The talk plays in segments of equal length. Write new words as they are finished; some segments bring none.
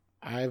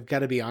I've got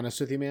to be honest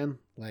with you, man.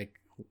 Like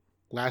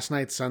last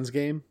night's Suns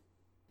game,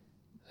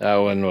 That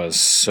one was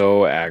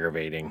so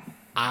aggravating.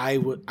 I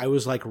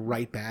was like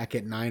right back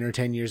at 9 or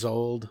 10 years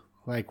old,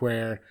 like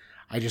where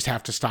I just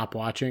have to stop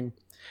watching.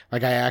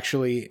 Like I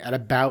actually at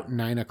about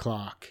 9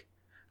 o'clock,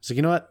 so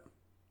you know what?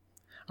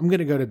 I'm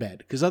gonna go to bed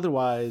because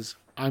otherwise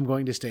I'm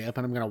going to stay up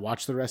and I'm gonna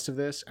watch the rest of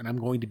this and I'm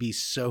going to be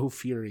so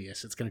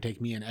furious. It's gonna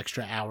take me an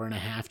extra hour and a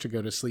half to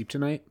go to sleep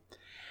tonight,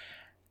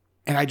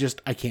 and I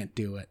can't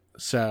do it.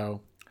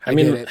 So I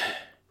mean, did it.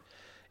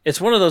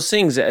 it's one of those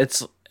things.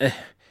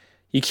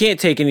 You can't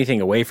take anything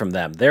away from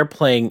them. They're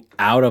playing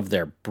out of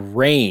their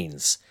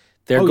brains.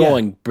 They're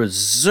going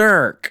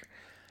berserk,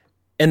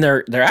 and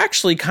they're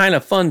actually kind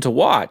of fun to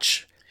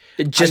watch.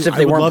 Just if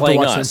they weren't playing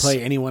us, I would love to watch them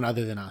play anyone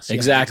other than us.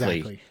 Exactly. Yeah,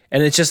 exactly.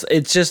 And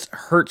it just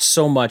hurts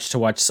so much to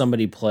watch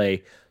somebody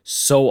play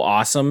so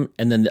awesome,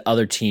 and then the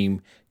other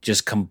team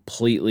just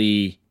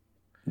completely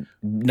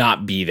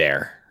not be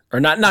there, or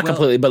not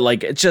completely, but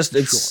like it's Sure.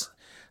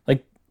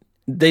 like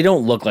they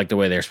don't look like the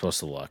way they're supposed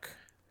to look.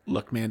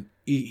 Look, man,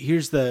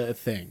 here's the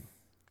thing.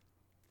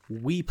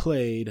 We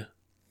played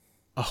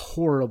a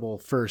horrible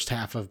first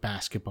half of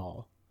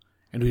basketball,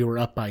 and we were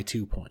up by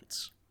 2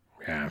 points.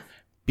 Yeah.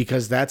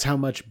 Because that's how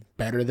much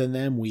better than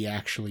them we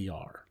actually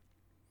are.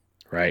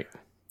 Right.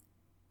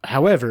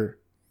 However,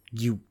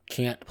 you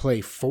can't play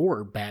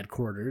 4 bad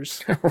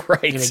quarters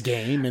Right. in a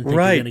game and think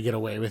you're going to get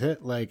away with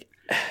it. Like,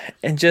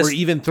 and or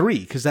even 3,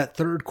 because that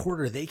third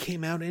quarter, they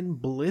came out and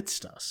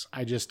blitzed us.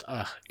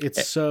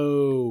 It's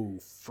so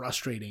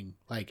frustrating.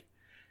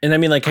 And I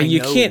mean, like,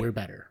 we're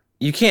better.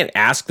 You can't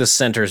ask the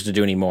centers to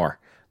do any more.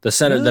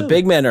 The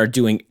big men are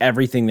doing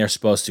everything they're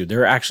supposed to.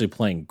 They're actually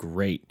playing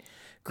great.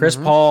 Chris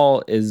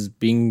Paul is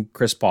being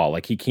Chris Paul.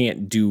 Like,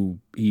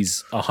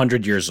 he's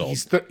 100 years old.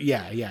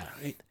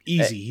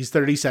 Easy. He's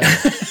 37.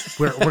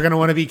 we're going to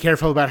want to be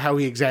careful about how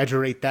we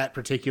exaggerate that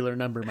particular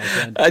number, my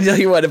friend. I tell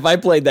you what, if I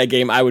played that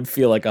game, I would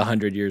feel like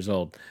 100 years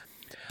old.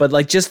 But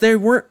like, just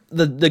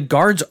the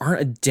guards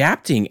aren't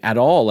adapting at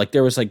all. Like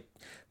there was 2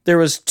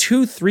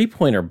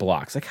 3-pointer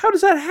blocks. Like, how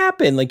does that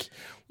happen? Like,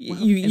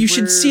 you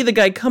should see the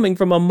guy coming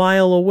from a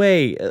mile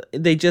away.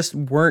 They just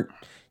weren't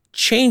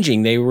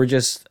changing. They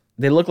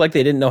looked like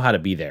they didn't know how to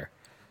be there.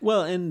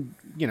 Well, and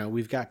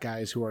we've got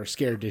guys who are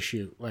scared to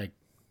shoot, like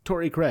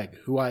Torrey Craig,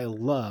 who I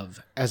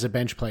love as a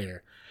bench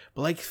player,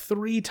 but like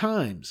 3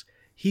 times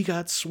he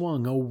got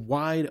swung a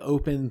wide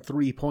open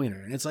 3-pointer.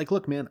 And it's like,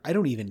 look, man, I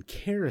don't even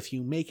care if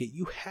you make it.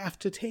 You have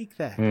to take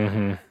that.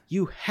 Mm-hmm.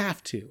 You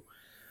have to.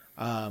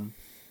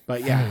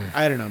 But yeah,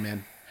 I don't know,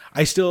 man.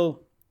 I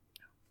still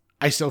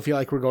feel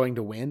like we're going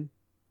to win.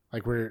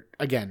 Like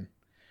again,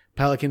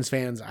 Pelicans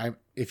fans,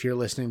 if you're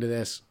listening to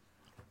this,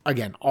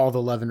 again, all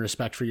the love and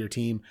respect for your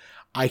team.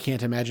 I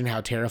can't imagine how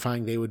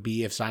terrifying they would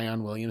be if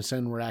Zion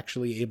Williamson were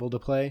actually able to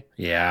play.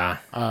 Yeah.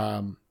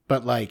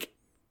 But like,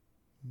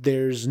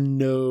 there's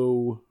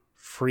no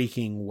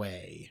freaking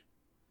way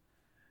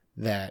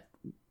that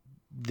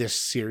this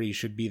series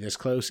should be this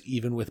close,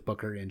 even with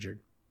Booker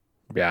injured.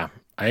 Yeah,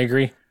 I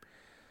agree.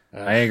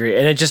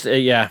 And it just,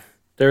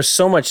 there's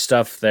so much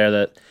stuff there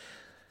that,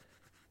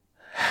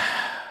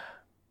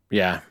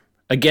 yeah.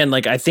 Again,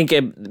 like, I think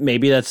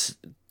maybe that's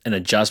an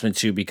adjustment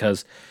too,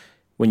 because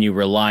when you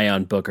rely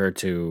on Booker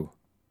to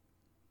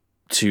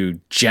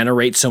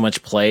generate so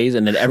much plays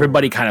and then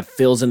everybody kind of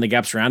fills in the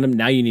gaps around him,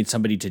 now you need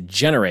somebody to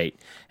generate,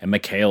 and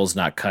Mikhail's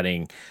not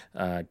cutting,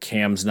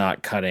 Cam's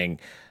not cutting.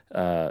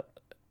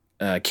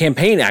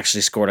 Campaign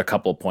actually scored a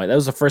couple of points. That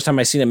was the first time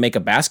I seen him make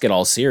a basket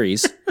all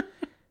series.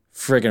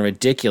 Friggin'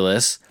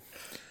 ridiculous.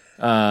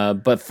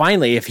 But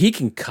finally, if he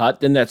can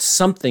cut, then that's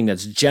something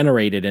that's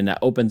generated and that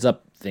opens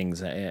up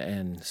things.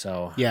 And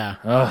so, yeah.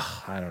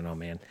 I don't know,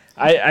 man.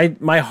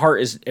 My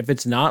heart is, if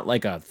it's not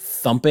like a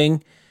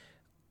thumping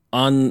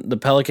on the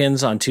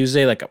Pelicans on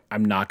Tuesday, like,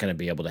 I'm not going to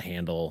be able to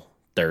handle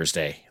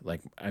Thursday.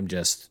 Like,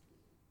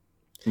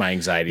 my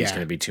anxiety is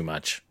going to be too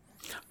much.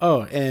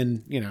 Oh,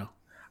 and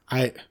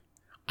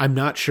I'm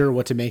not sure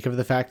what to make of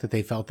the fact that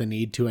they felt the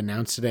need to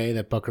announce today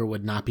that Booker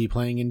would not be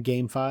playing in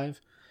Game 5,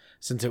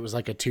 since it was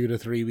like a 2 to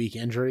 3 week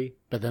injury.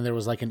 But then there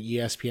was like an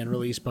ESPN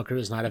release, Booker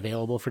is not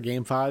available for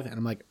Game 5. And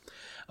I'm like,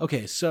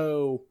 okay,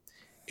 so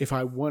if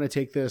I want to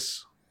take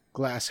this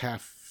glass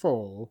half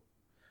full,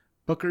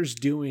 Booker's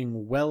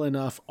doing well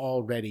enough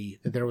already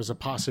that there was a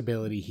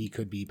possibility he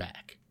could be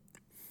back.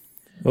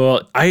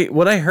 Well,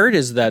 what I heard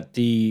is that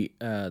the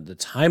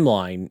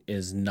timeline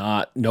is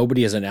not,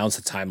 nobody has announced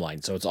the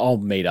timeline, so it's all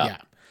made up. Yeah.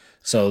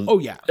 So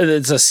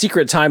it's a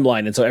secret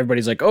timeline, and so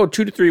everybody's like, 2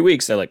 to 3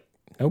 weeks. They're like,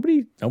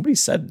 nobody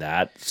said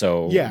that.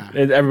 So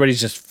everybody's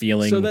just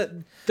feeling. So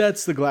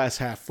that's the glass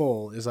half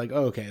full, is like,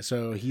 okay,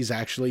 so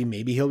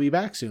maybe he'll be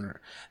back sooner.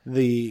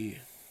 The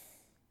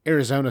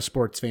Arizona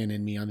sports fan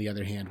in me, on the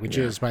other hand, which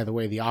is, by the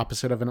way, the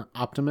opposite of an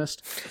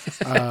optimist.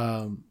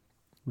 The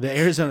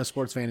Arizona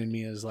sports fan in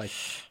me is like,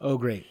 oh,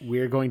 great,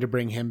 we're going to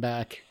bring him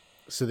back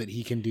so that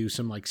he can do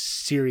some like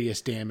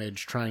serious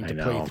damage trying to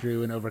play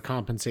through and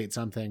overcompensate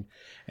something,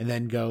 and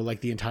then go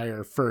like the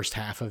entire first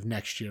half of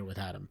next year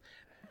without him.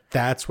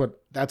 that's what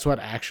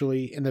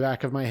actually in the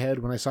back of my head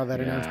when I saw that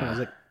announcement. I was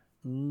like,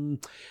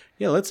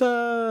 yeah,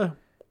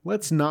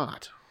 let's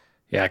not.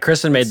 Yeah,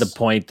 Kristen made the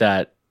point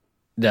that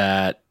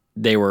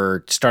they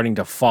were starting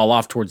to fall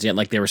off towards the end.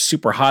 Like they were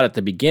super hot at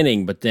the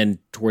beginning, but then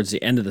towards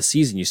the end of the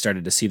season, you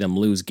started to see them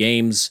lose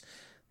games.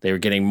 They were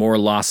getting more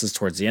losses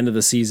towards the end of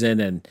the season.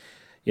 And,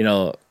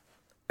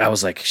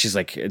 she's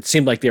like, it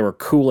seemed like they were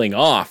cooling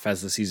off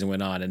as the season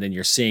went on. And then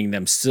you're seeing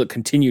them still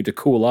continue to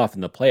cool off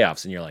in the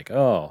playoffs. And you're like,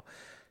 oh,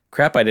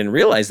 crap, I didn't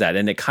realize that.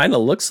 And it kind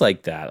of looks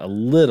like that a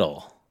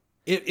little.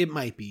 It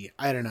might be.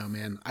 I don't know,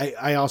 man.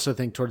 I also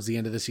think towards the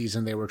end of the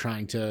season, they were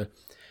trying to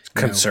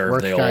conserve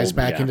work the guys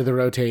back into the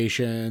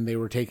rotation. They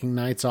were taking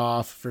nights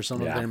off for some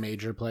of their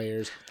major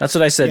players. That's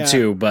what I said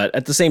too. But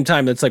at the same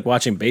time, it's like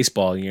watching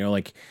baseball.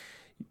 Like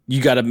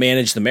you got to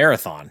manage the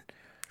marathon.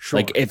 Sure.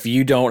 Like if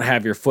you don't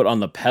have your foot on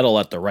the pedal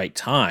at the right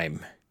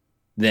time,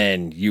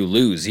 then you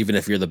lose. Even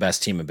if you're the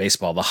best team in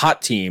baseball, the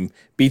hot team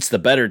beats the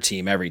better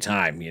team every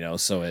time.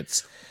 So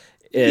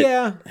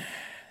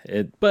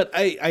But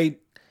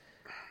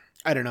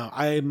I don't know.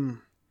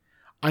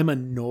 I'm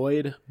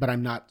annoyed, but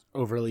I'm not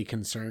overly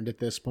concerned at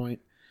this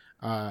point.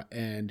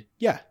 And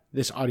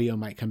this audio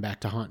might come back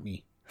to haunt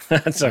me.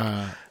 That's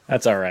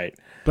all right.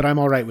 But I'm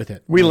all right with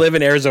it. We live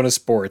in Arizona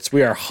sports.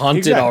 We are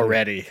haunted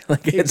already.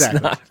 It's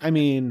not. I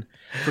mean,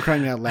 for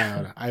crying out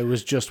loud, I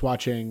was just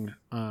watching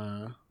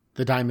the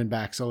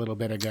Diamondbacks a little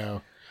bit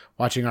ago,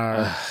 watching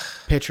our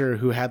pitcher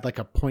who had like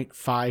a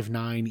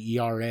 .59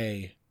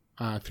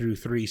 ERA through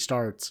 3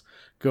 starts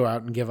go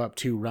out and give up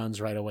 2 runs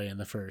right away in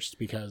the first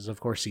because, of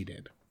course, he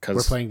did.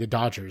 We're playing the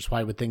Dodgers.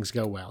 Why would things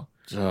go well?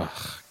 Ugh,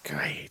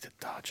 I hate the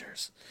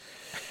Dodgers.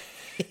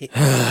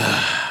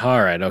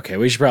 All right, okay.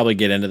 We should probably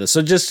get into this.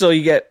 So just so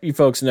you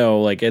folks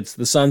know, it's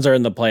the Suns are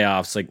in the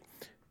playoffs. Like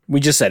we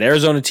just said,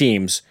 Arizona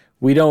teams,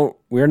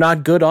 we're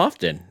not good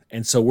often.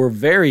 And so we're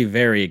very,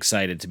 very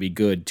excited to be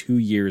good 2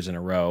 years in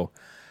a row.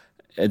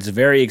 It's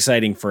very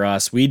exciting for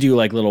us. We do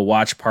little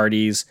watch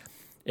parties.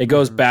 It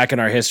goes back in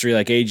our history.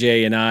 Like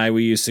AJ and I,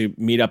 we used to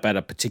meet up at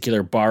a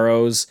particular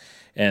Barrows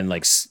and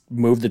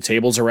move the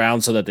tables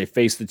around so that they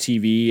face the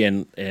TV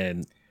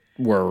and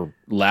were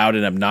loud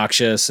and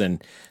obnoxious.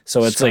 And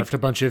so it's Scarfed a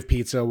bunch of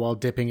pizza while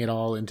dipping it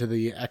all into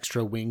the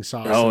extra wing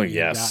sauce. Oh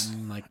yes,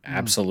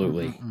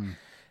 absolutely.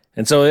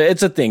 And so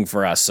it's a thing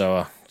for us.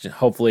 So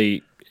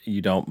hopefully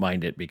you don't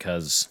mind it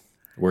because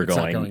we're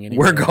going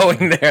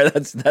there.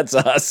 That's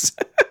us.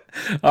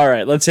 All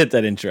right, let's hit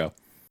that intro.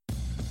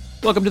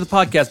 Welcome to the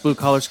podcast, Blue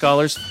Collar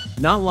Scholars.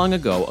 Not long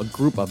ago, a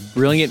group of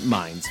brilliant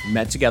minds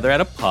met together at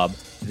a pub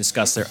to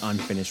discuss their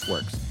unfinished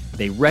works.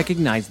 They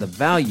recognized the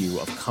value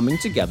of coming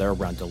together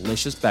around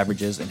delicious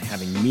beverages and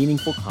having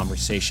meaningful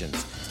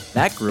conversations.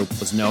 That group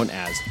was known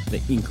as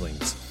the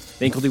Inklings.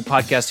 The Inkle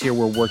podcast here,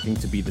 we're working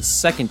to be the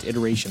second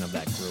iteration of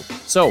that group.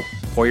 So,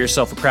 pour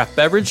yourself a craft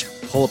beverage,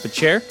 pull up a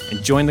chair,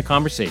 and join the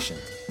conversation.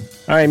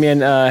 All right, man,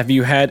 have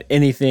you had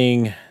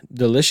anything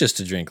delicious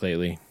to drink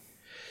lately?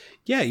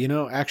 Yeah,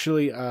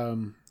 actually,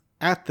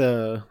 at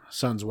the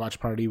Suns watch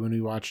party when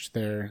we watched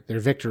their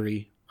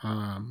victory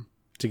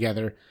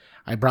together,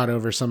 I brought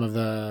over some of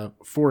the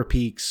Four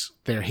Peaks,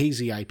 their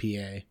hazy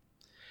IPA,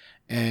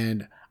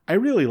 and I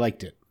really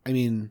liked it. I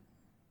mean,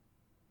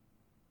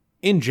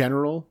 in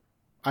general,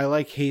 I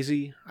like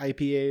hazy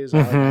IPAs. I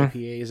like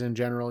IPAs in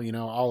general,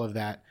 all of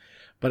that.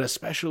 But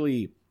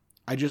especially,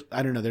 I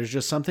don't know, there's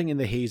just something in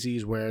the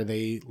hazies where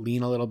they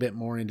lean a little bit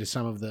more into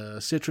some of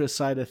the citrus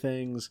side of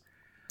things.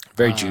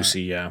 Very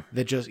juicy, yeah.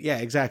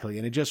 Exactly.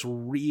 And it just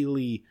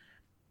really,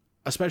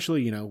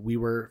 especially, we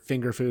were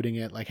finger fooding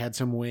it, had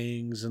some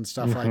wings and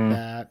stuff like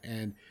that.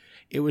 And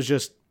it was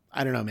just,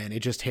 I don't know, man, it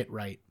just hit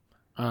right.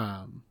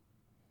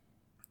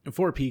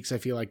 Four Peaks, I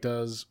feel like,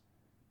 does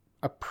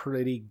a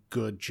pretty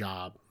good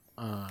job.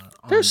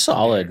 They're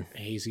solid.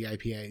 Hazy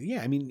IPA.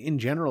 Yeah, I mean, in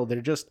general,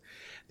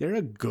 they're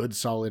a good,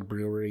 solid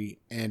brewery.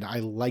 And I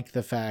like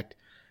the fact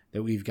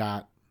that we've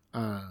got,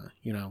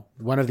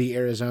 one of the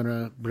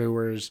Arizona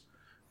brewers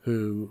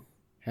who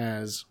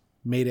has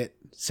made it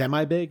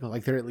semi-big,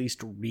 they're at least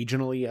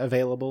regionally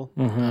available.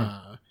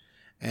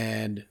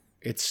 And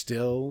it's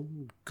still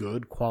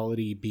good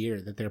quality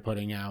beer that they're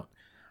putting out,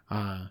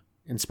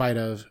 in spite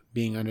of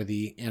being under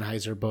the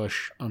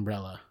Anheuser-Busch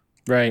umbrella.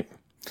 Right.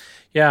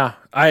 Yeah,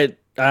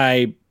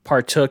 I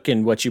partook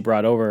in what you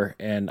brought over,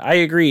 and I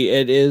agree.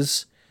 It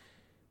is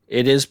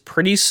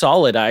pretty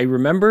solid. I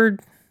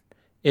remembered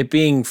it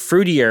being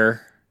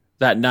fruitier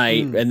that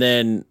night, and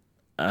then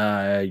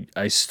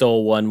I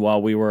stole one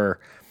while we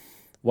were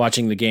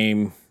watching the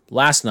game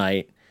last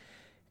night,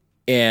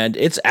 and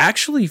it's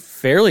actually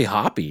fairly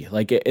hoppy.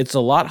 It's a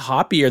lot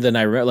hoppier than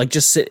I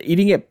just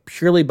eating it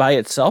purely by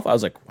itself. I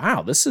was like,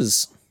 wow, this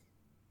is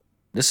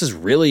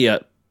really an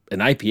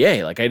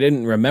IPA. I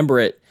didn't remember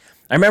it.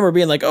 I remember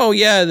being like, oh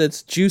yeah,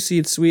 that's juicy,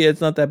 it's sweet,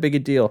 it's not that big a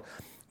deal.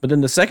 But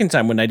then the second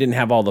time when I didn't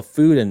have all the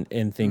food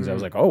and things, I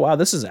was like, oh wow,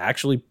 this is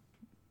actually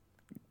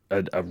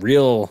a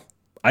real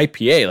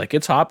IPA.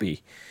 It's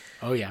hoppy.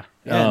 Oh yeah.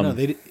 Yeah, no,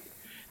 they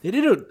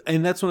did it,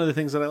 and that's one of the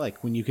things that I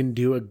like when you can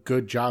do a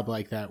good job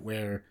like that,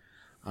 where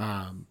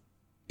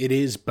it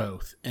is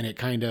both, and it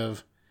kind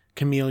of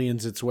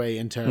chameleons its way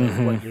into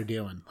what you're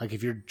doing. Like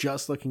if you're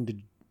just looking to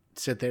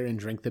sit there and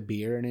drink the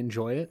beer and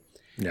enjoy it,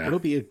 it'll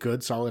be a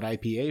good solid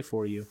IPA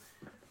for you.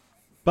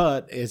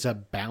 But it's a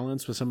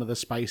balance with some of the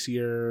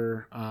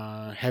spicier,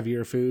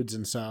 heavier foods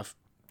and stuff.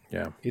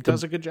 Yeah, it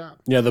does a good job.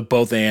 Yeah, the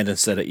both and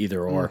instead of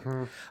either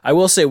or. I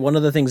will say one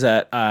of the things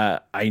that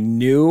I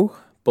knew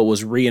but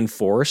was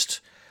reinforced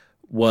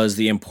was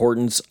the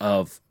importance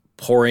of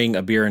pouring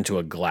a beer into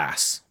a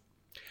glass.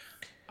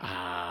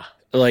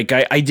 Like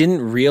I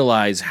didn't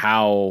realize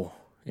how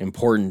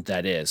important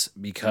that is,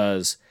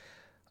 because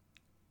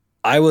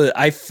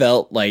I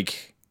felt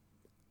like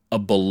a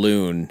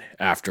balloon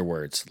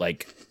afterwards.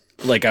 Like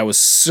I was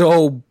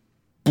so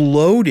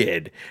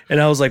bloated, and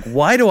I was like,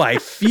 why do I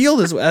feel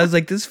this way? I was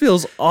like, this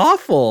feels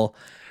awful.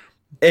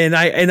 And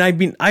I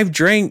mean, I've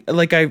drank,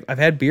 like I've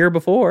had beer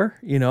before,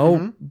 you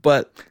know,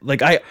 but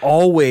like I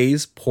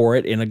always pour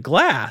it in a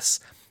glass,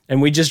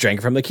 and we just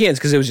drank from the cans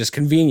because it was just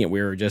convenient.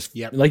 We were just,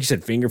 like you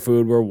said, finger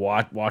food. We're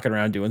walking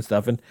around doing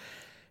stuff, and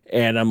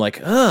I'm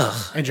like,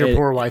 ugh. And your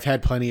poor wife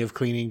had plenty of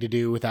cleaning to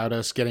do without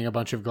us getting a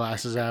bunch of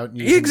glasses out.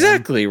 And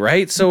exactly,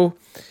 right? So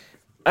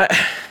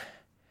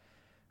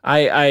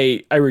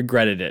I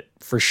regretted it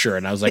for sure,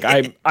 and I was like,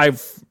 I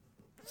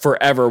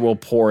forever will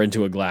pour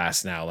into a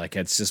glass now. Like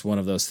it's just one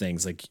of those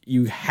things. Like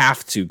you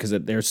have to, because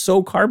they're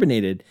so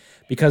carbonated,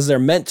 because they're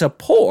meant to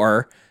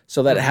pour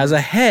so that it has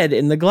a head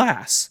in the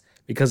glass,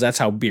 because that's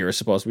how beer is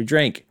supposed to be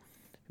drank.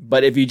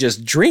 But if you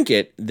just drink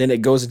it, then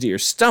it goes into your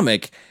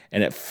stomach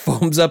and it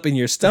foams up in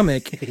your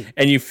stomach,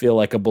 and you feel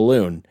like a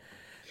balloon.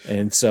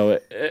 And so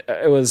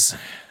it was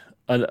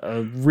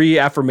a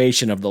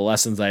reaffirmation of the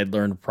lessons I had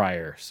learned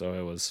prior. So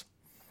it was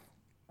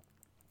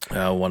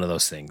one of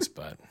those things.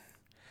 But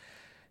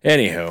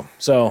anywho,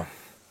 so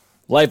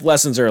life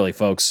lessons early,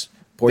 folks.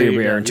 Pour your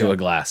beer into a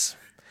glass.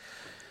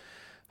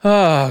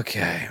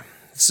 Okay.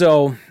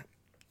 So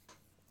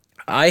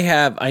I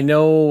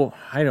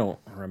don't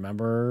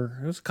remember.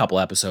 It was a couple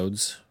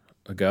episodes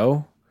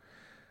ago.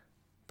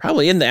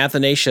 Probably in the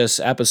Athanasius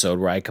episode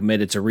where I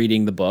committed to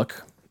reading the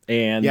book.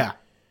 And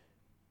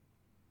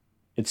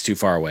it's too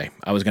far away.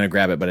 I was going to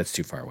grab it, but it's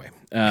too far away.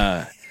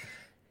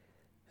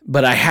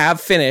 But I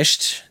have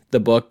finished the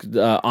book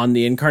on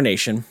the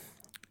Incarnation,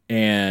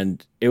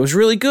 and it was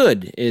really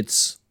good.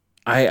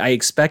 I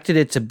expected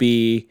it to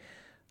be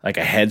like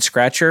a head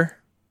scratcher,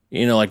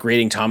 you know, like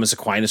reading Thomas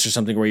Aquinas or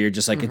something, where you're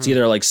just like, it's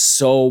either like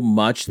so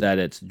much that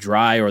it's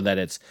dry, or that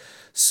it's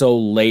so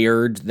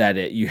layered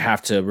that you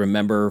have to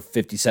remember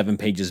 57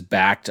 pages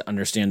back to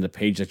understand the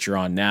page that you're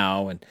on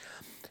now.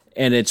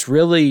 And it's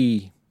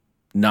really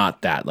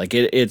not that. Like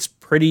it's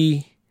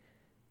pretty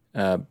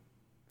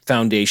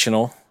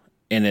foundational,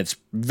 and it's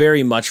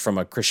very much from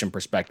a Christian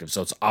perspective.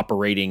 So it's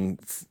operating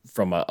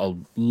from a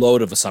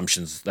load of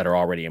assumptions that are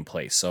already in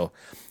place. So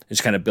it's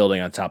kind of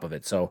building on top of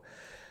it. So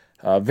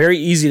very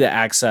easy to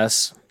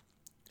access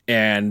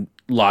and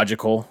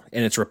logical,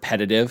 and it's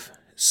repetitive.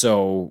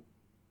 So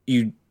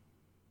you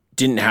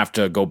didn't have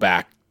to go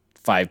back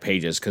 5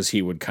 pages, because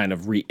he would kind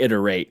of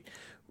reiterate.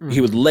 He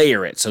would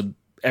layer it. So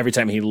every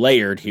time he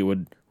layered, he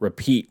would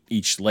repeat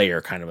each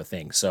layer, kind of a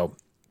thing. So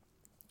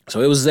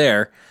it was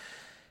there,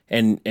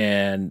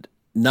 and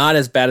not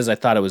as bad as I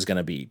thought it was going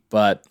to be.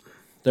 But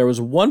there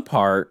was one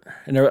part,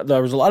 and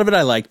there was a lot of it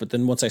I liked, but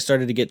then once I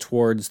started to get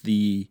towards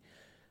the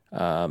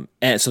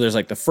and so there's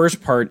like the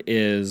first part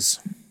is,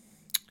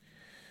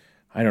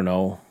 I don't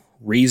know,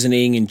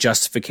 reasoning and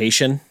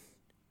justification.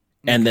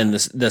 And then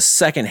the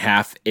second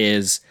half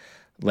is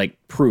like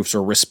proofs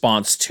or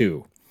response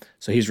to.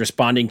 So he's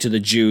responding to the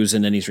Jews,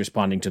 and then he's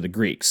responding to the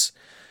Greeks.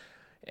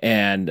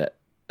 And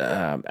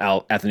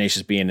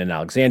Athanasius being in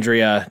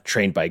Alexandria,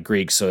 trained by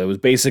Greeks. So it was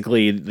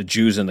basically the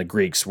Jews and the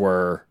Greeks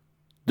were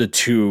the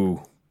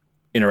two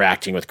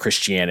interacting with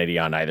Christianity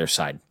on either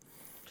side.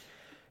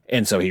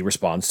 And so he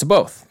responds to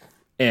both.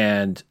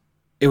 And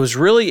it was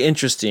really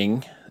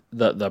interesting.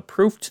 The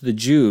proof to the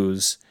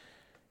Jews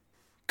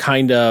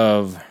kind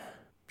of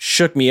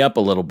shook me up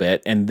a little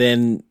bit, and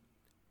then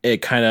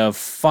it kind of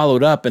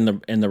followed up in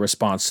the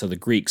response to the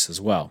Greeks as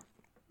well.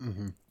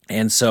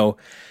 And so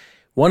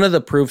one of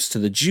the proofs to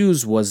the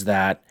Jews was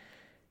that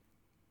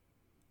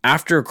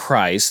after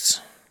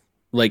Christ,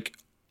 like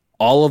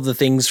all of the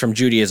things from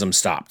Judaism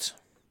stopped.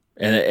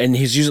 And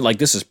he's using, like,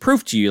 this is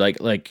proof to you,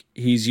 like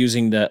he's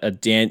using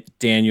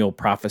Daniel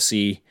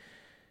prophecy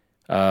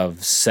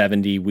of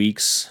 70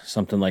 weeks,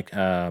 something like,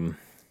 hang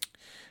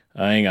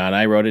on,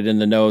 I wrote it in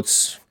the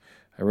notes.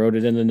 I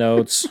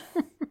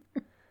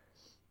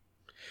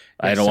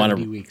don't want to.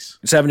 70 weeks.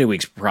 70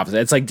 weeks prophecy.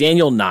 It's like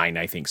Daniel 9,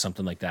 I think,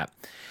 something like that.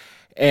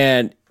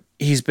 And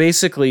he's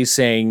basically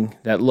saying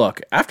that,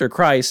 look, after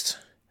Christ,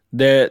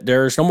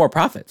 there's no more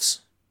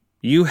prophets.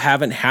 You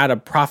haven't had a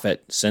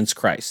prophet since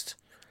Christ.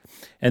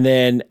 And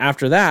then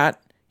after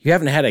that, you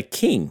haven't had a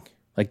king.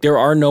 Like, there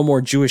are no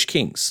more Jewish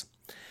kings.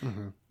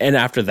 And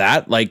after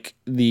that, like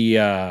the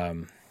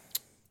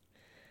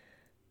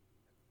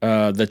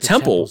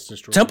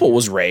temple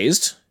was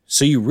raised,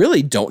 so you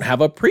really don't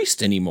have a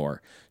priest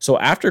anymore. So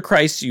after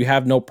Christ, you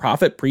have no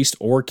prophet, priest,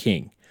 or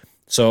king.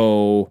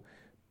 So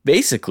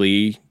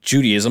basically,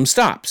 Judaism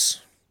stops,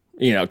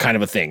 kind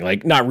of a thing.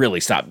 Like, not really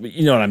stop, but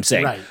you know what I'm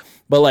saying? Right.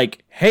 But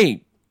like,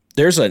 hey,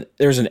 there's an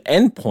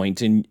end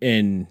point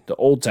in the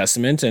Old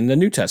Testament and the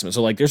New Testament.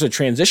 So like, there's a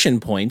transition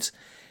point,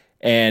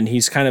 and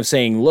he's kind of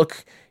saying,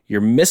 look,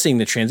 you're missing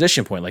the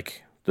transition point.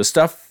 Like, the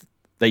stuff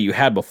that you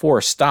had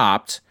before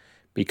stopped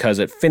because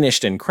it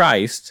finished in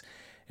Christ,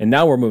 and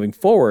now we're moving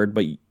forward,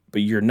 but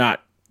you're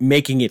not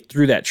making it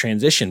through that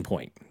transition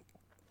point.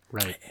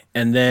 Right.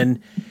 And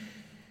then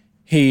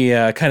he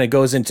kind of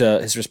goes into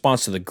his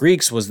response to the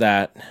Greeks was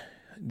that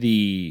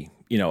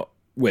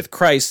with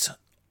Christ,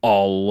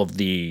 all of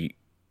the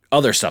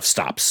other stuff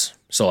stops.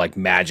 So like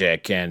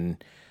magic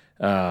and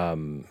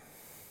all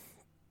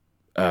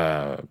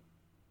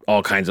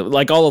kinds of,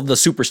 like, all of the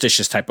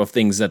superstitious type of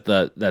things that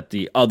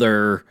the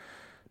other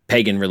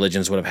pagan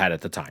religions would have had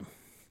at the time.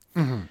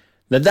 Mm-hmm.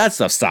 That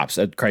stuff stops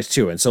at Christ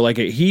too. And so like,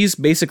 he's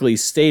basically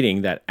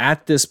stating that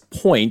at this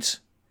point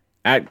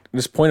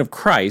of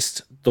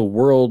Christ, the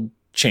world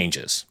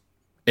changes.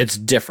 It's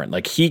different.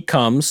 Like, he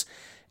comes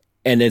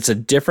and it's a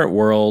different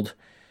world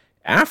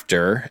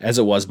after as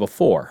it was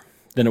before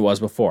than it was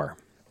before.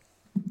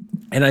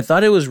 And I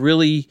thought it was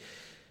really,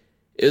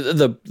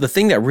 the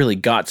thing that really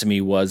got to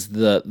me was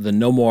the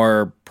no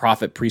more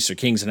prophet, priests, or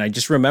kings. And I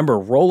just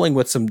remember I've rolled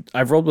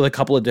with a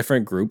couple of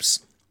different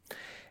groups,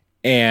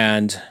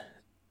 and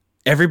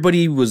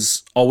everybody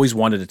was always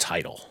wanted a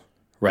title,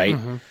 right?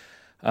 Mm-hmm.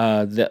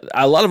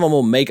 A lot of them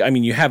will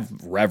you have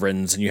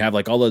reverends, and you have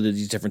like all of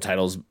these different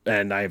titles,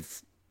 and I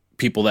have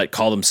people that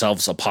call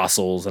themselves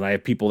apostles, and I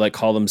have people that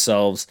call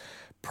themselves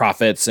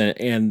prophets,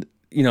 and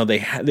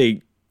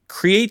they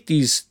create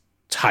these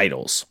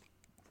titles,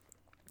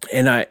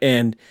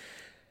 and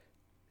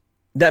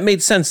that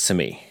made sense to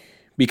me,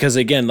 because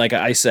again, like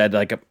I said,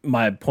 like,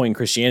 my point in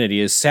Christianity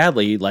is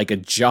sadly like a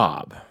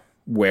job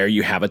where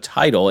you have a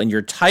title, and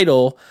your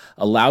title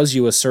allows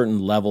you a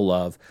certain level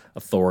of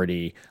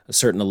authority, a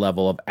certain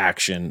level of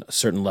action, a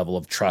certain level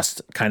of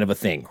trust, kind of a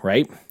thing,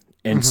 right?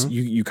 And mm-hmm.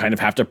 you kind of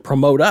have to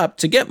promote up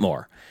to get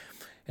more.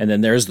 And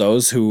then there's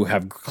those who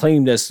have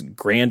claimed this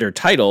grander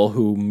title,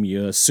 whom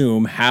you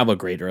assume have a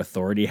greater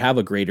authority, have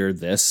a greater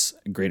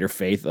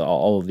faith,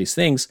 all of these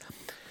things.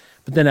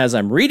 But then as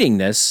I'm reading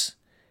this,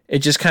 it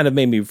just kind of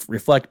made me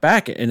reflect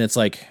back, and it's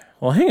like,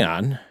 well, hang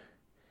on.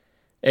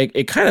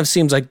 It kind of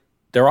seems like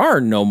there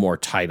are no more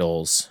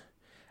titles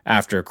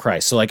after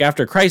Christ. So like,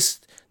 after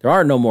Christ, there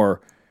are no more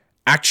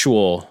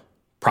actual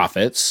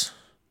prophets.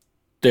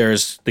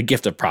 There's the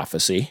gift of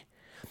prophecy.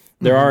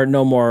 There mm-hmm. are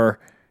no more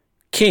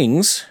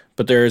kings,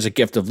 but there is a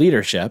gift of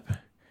leadership.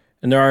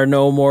 And there are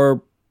no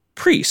more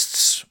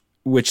priests,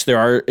 which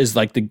is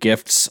like the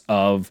gifts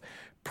of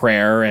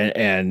prayer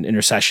and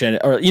intercession,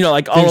 or,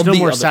 like, all there's of no the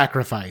more other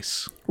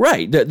sacrifice.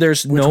 Right.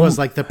 Which was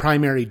like the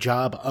primary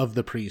job of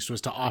the priest,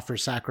 was to offer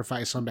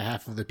sacrifice on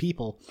behalf of the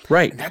people.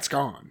 Right. And that's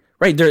gone.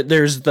 Right.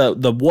 There's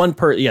the one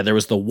there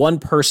was the one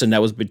person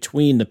that was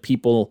between the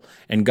people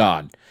and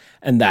God,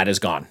 and that is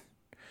gone.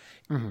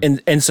 Mm-hmm.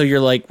 And so you're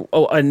like,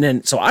 oh, and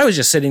then, so I was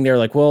just sitting there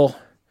like, well,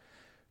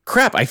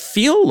 crap, I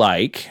feel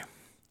like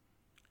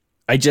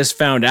I just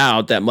found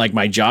out that like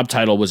my job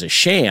title was a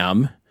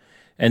sham,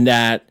 and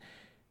that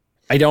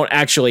I don't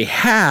actually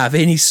have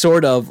any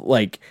sort of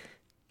like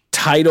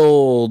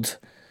titled,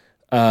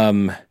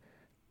 not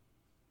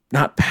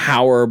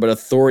power, but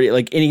authority,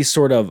 like any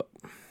sort of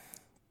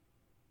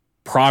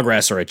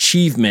progress or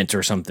achievement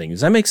or something. Does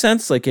that make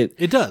sense? Like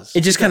it does.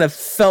 It just kind of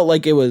felt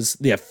like it was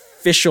the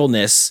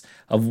officialness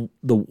of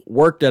the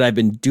work that I've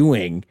been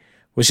doing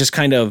was just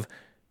kind of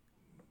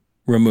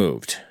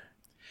removed.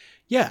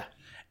 Yeah.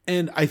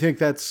 And I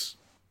think I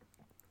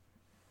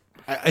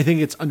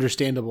think it's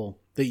understandable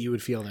that you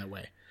would feel that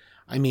way.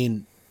 I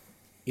mean,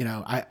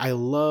 I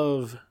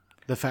love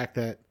the fact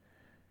that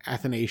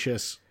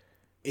Athanasius,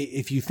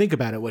 if you think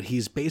about it, what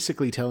he's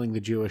basically telling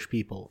the Jewish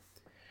people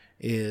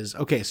is,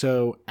 okay,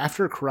 so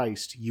after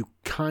Christ, you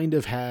kind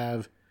of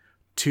have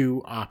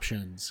two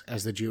options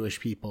as the Jewish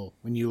people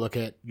when you look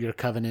at your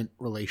covenant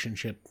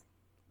relationship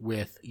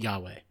with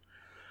Yahweh.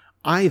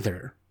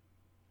 Either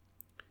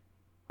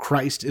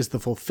Christ is the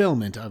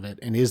fulfillment of it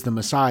and is the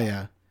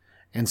Messiah,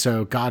 and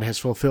so God has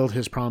fulfilled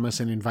his promise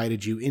and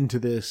invited you into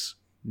this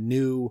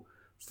new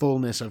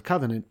fullness of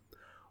covenant,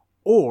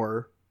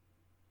 or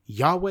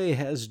Yahweh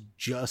has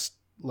just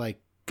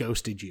like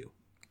ghosted you,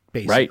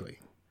 basically.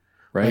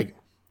 Right. Like,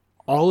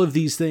 all of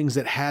these things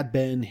that had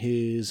been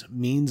his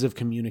means of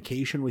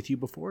communication with you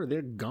before,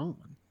 they're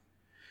gone.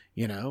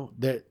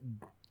 That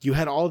you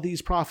had all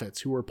these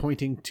prophets who were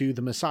pointing to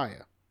the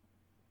Messiah.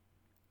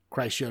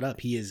 Christ showed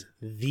up. He is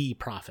the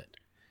prophet.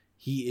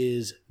 He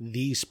is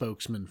the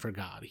spokesman for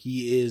God.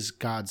 He is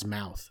God's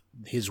mouth,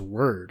 his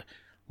word,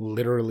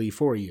 literally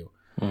for you.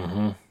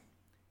 Mm-hmm.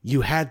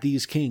 You had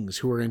these kings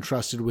who were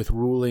entrusted with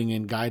ruling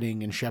and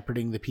guiding and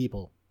shepherding the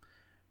people.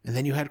 And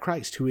then you had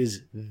Christ, who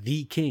is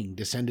the king,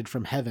 descended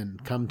from heaven,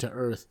 come to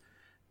earth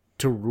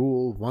to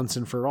rule once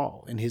and for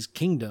all. And his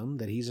kingdom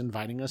that he's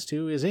inviting us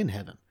to is in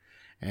heaven.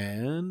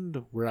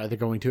 And we're either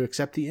going to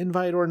accept the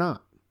invite or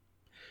not.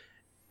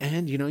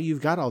 And,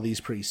 you've got all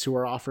these priests who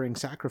are offering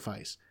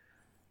sacrifice.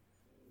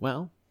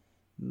 Well,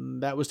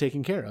 that was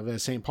taken care of,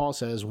 as St. Paul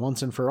says,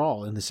 once and for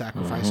all in the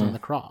sacrifice on the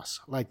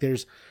cross. Like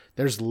there's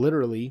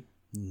literally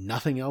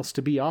nothing else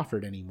to be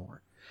offered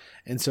anymore.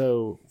 And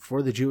so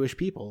for the Jewish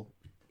people,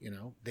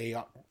 they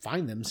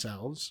find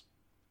themselves,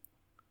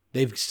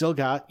 they've still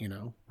got,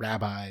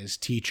 rabbis,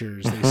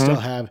 teachers, they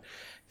still have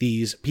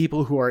these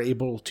people who are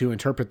able to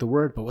interpret the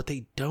word, but what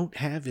they don't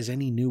have is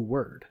any new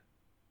word.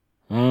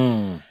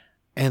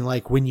 And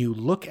like when you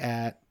look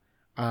at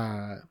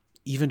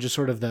even just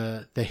sort of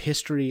the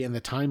history and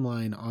the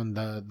timeline on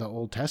the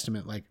Old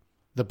Testament, like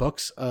the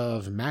books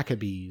of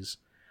Maccabees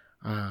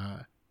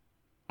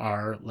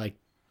are like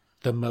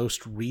the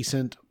most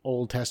recent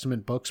Old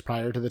Testament books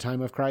prior to the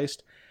time of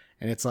Christ.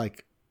 And it's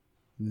like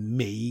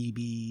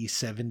maybe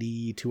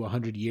 70 to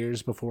 100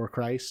 years before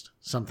Christ,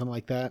 something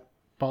like that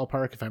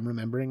ballpark, if I'm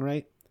remembering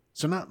right.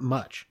 So not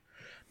much,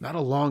 not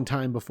a long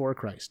time before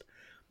Christ.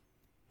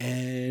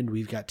 And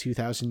we've got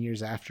 2,000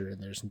 years after,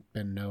 and there's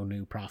been no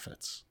new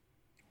prophets.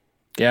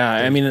 Yeah,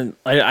 I mean,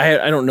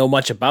 I don't know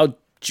much about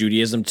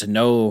Judaism to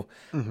know,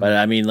 but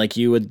I mean, like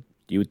you would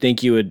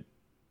think you would,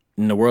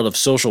 in the world of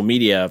social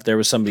media, if there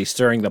was somebody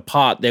stirring the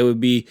pot, they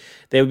would be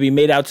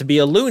made out to be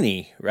a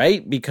loony,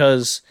 right?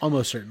 Because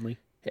almost certainly,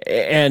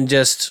 and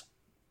just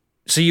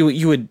so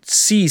you would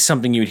see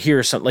something, you'd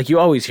hear something, like you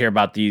always hear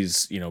about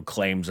these,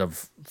 claims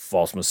of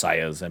false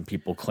messiahs and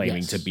people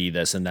claiming to be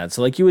this and that.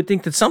 So like you would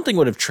think that something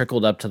would have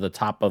trickled up to the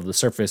top of the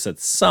surface at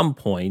some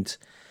point.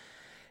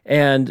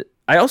 And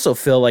I also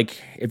feel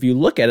like if you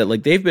look at it,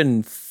 like they've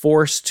been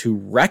forced to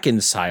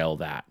reconcile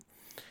that.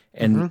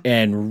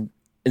 And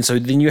so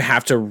then you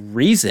have to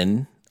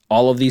reason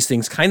all of these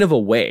things kind of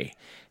away.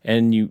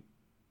 And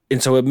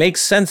so it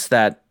makes sense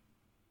that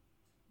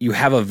you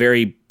have a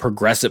very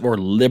progressive or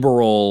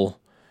liberal,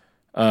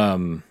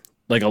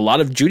 like a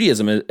lot of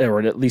Judaism,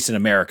 or at least in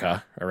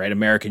America, all right,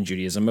 American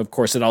Judaism. Of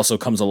course, it also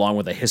comes along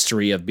with a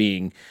history of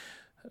being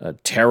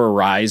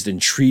terrorized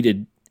and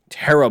treated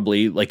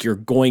terribly, like you're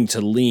going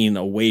to lean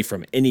away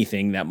from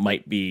anything that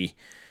might be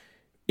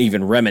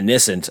even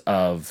reminiscent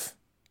of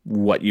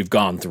what you've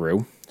gone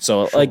through.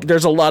 So like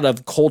there's a lot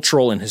of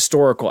cultural and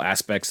historical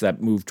aspects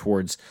that move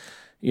towards,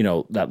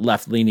 that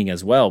left leaning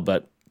as well.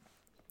 But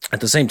at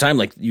the same time,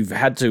 like you've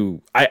had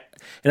to,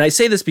 and I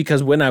say this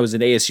because when I was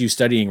at ASU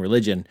studying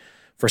religion,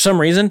 for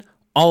some reason,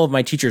 all of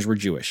my teachers were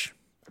Jewish.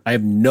 I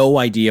have no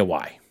idea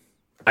why.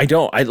 I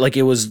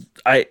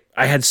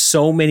had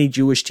so many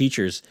Jewish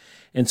teachers.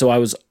 And so I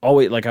was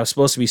always like, I was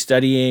supposed to be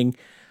studying,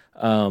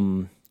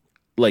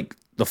 like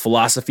the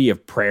philosophy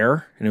of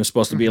prayer. And it was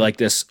supposed to be like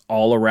this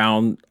all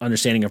around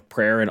understanding of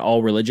prayer in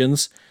all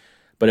religions,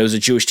 but it was a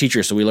Jewish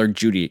teacher. So we learned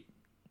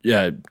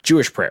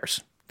Jewish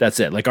prayers. That's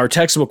it. Like our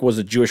textbook was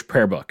a Jewish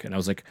prayer book. And I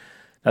was like,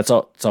 that's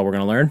all we're going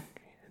to learn.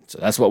 So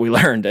that's what we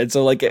learned. And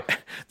so like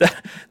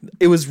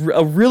it was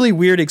a really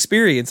weird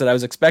experience, and I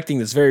was expecting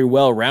this very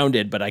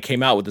well-rounded, but I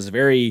came out with this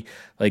very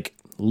like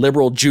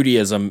liberal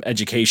Judaism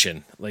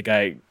education. Like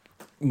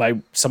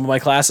some of my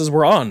classes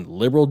were on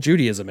liberal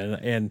Judaism,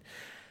 and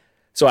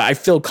so I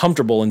feel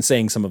comfortable in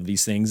saying some of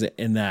these things,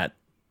 in that,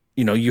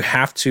 you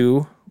have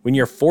to, when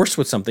you're forced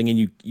with something and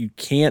you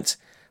can't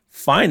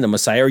find the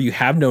Messiah, or you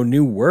have no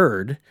new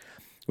word,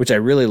 which I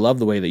really love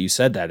the way that you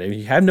said that. If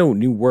you have no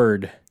new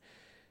word,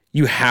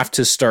 you have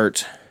to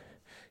start,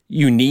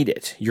 you need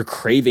it. You're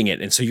craving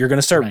it. And so you're going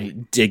to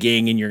start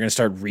digging, and you're going to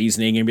start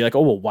reasoning and be like,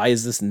 oh, well, why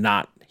is this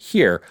not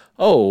here?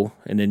 Oh,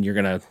 and then you're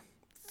going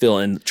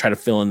to try to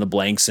fill in the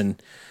blanks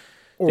and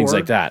things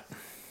like that.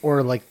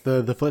 Or like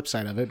the flip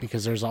side of it,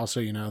 because there's also,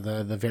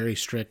 the very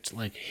strict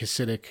like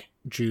Hasidic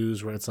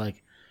Jews where it's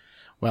like,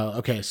 well,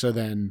 okay, so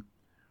then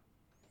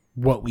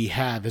what we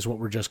have is what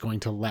we're just going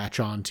to latch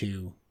on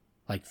to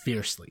like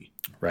fiercely.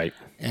 Right.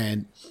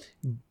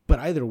 But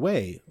either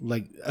way,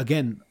 like,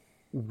 again,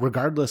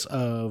 regardless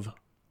of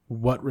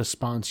what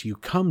response you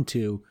come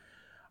to,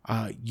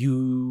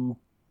 you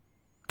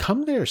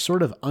come there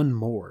sort of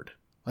unmoored.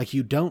 Like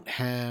you don't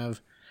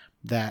have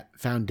that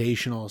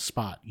foundational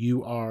spot.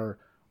 You're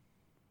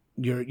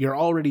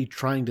already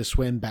trying to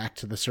swim back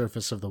to the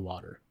surface of the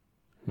water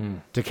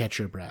to catch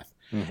your breath.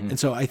 And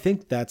so I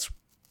think that's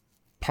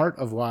part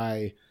of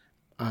why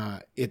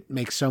it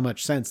makes so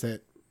much sense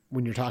that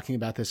when you're talking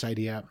about this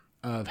idea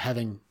of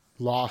having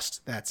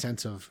lost that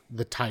sense of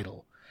the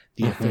title,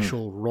 the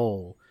official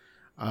role,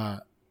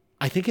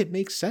 I think it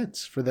makes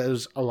sense for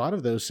a lot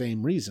of those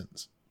same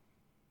reasons.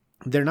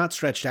 They're not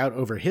stretched out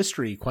over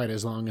history quite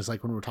as long as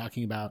like when we're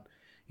talking about,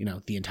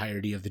 the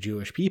entirety of the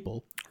Jewish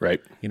people.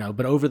 Right.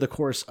 But over the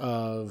course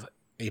of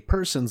a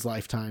person's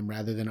lifetime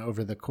rather than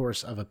over the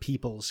course of a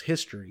people's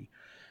history,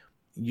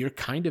 you're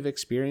kind of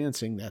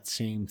experiencing that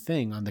same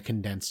thing on the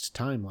condensed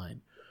timeline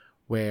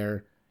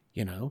where,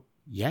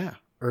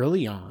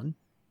 early on,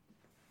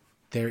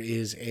 there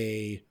is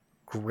a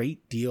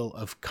great deal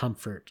of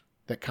comfort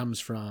that comes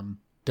from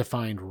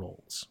defined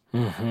roles.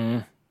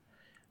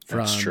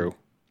 That's true.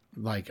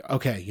 Like,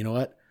 okay, you know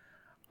what?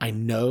 I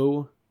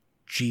know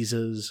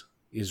Jesus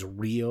is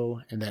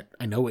real and that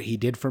I know what he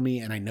did for me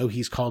and I know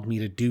he's called me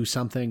to do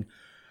something,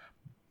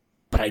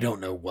 but I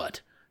don't know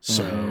what.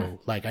 So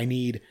like I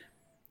need,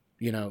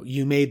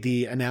 you made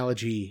the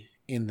analogy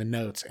in the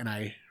notes and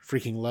I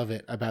freaking love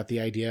it about the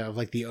idea of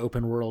like the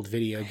open world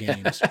video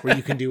games where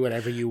you can do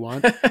whatever you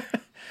want.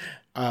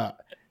 And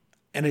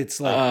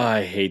it's like,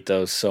 I hate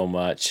those so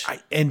much.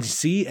 And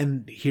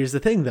here's the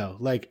thing though,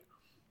 like,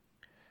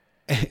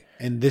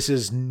 and this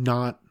is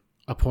not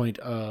a point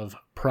of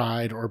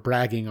pride or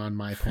bragging on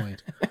my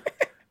point,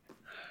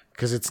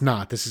 because it's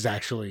not. This is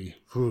actually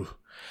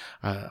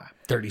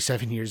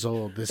 37 years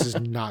old. This is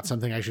not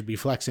something I should be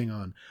flexing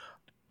on.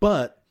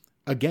 But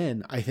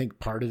again, I think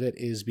part of it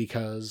is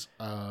because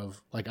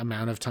of like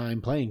amount of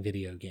time playing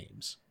video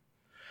games.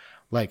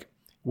 Like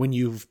when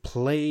you've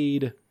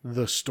played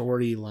the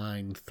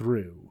storyline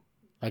through,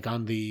 like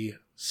on the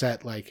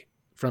set, like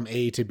from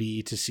A to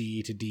B to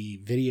C to D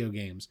video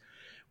games,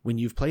 when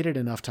you've played it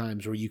enough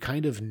times where you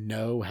kind of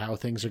know how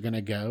things are going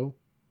to go,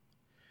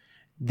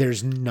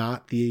 there's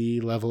not the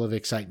level of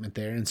excitement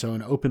there. And so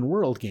an open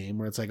world game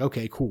where it's like,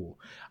 okay, cool,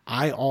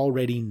 I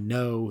already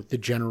know the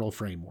general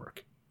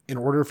framework. In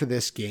order for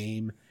this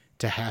game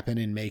to happen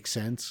and make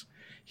sense,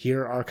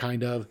 here are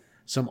kind of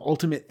some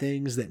ultimate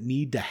things that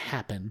need to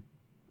happen.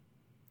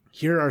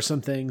 Here are some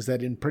things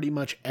that in pretty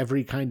much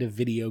every kind of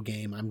video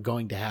game I'm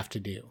going to have to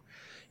do.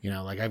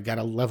 Like I've got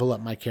to level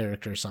up my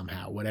character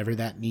somehow, whatever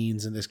that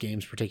means in this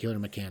game's particular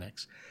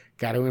mechanics.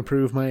 Got to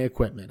improve my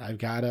equipment. I've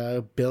got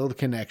to build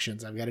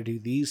connections. I've got to do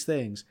these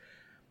things.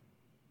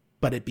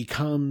 But it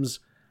becomes,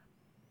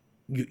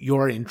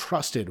 you're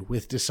entrusted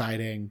with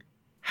deciding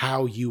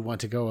how you want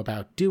to go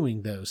about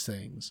doing those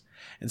things.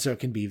 And so it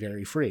can be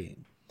very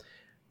freeing.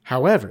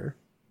 However,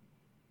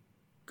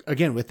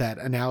 again, with that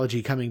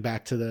analogy coming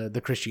back to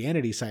the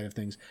Christianity side of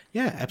things,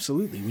 yeah,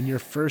 absolutely. When you're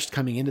first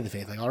coming into the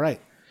faith, like, all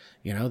right,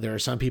 there are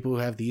some people who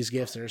have these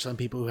gifts. There are some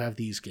people who have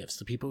these gifts.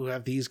 The people who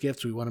have these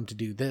gifts, we want them to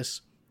do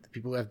this. The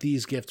people who have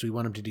these gifts, we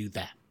want them to do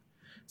that.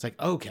 It's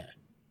like, okay,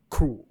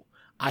 cool.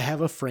 I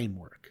have a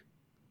framework.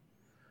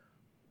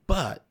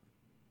 But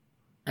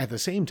at the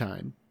same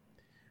time,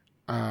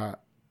 the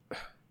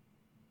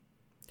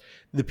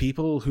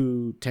people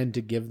who tend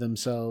to give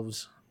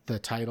themselves the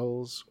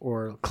titles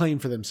or claim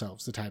for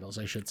themselves the titles,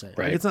 I should say.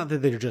 Right. Like, it's not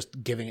that they're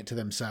just giving it to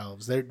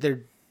themselves.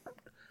 They're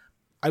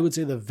I would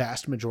say the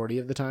vast majority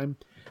of the time,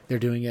 they're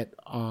doing it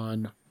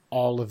on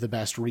all of the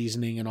best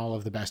reasoning and all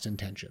of the best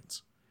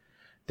intentions.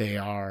 They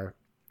are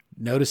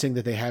noticing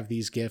that they have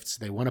these gifts.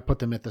 They want to put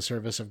them at the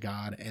service of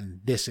God,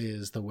 and this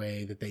is the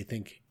way that they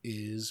think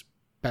is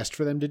best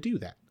for them to do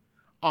that.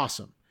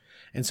 Awesome.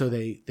 And so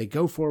they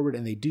go forward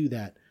and they do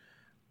that.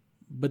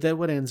 But then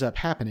what ends up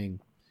happening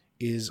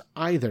is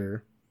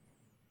either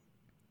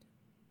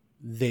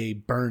they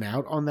burn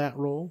out on that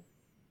role,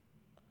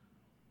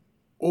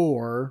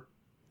 or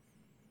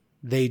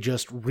they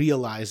just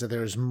realize that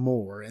there's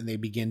more and they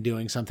begin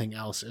doing something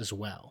else as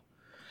well.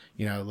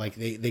 Like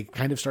they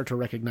kind of start to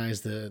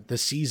recognize the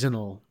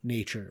seasonal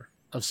nature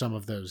of some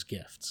of those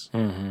gifts.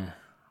 Mm-hmm.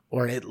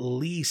 Or at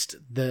least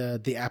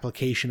the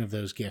application of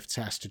those gifts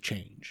has to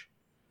change.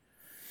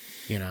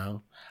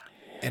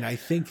 And I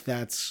think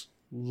that's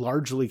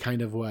largely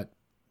kind of what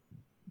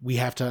we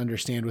have to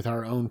understand with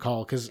our own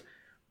call, because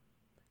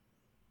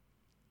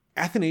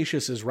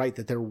Athanasius is right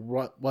that there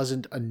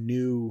wasn't a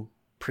new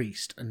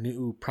priest, a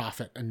new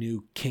prophet, a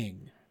new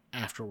king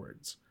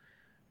afterwards.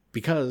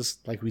 Because,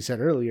 like we said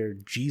earlier,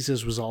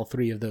 Jesus was all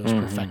three of those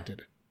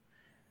perfected.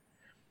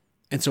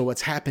 And so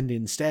what's happened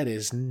instead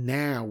is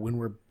now when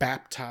we're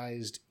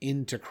baptized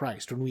into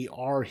Christ, when we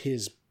are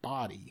his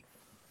body,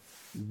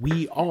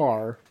 we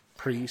are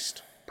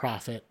priest,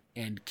 prophet,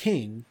 and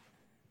king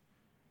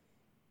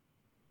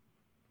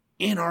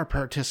in our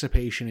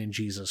participation in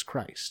Jesus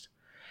Christ.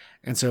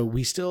 And so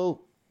we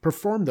still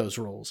perform those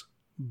roles,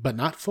 but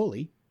not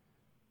fully,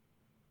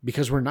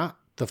 because we're not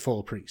the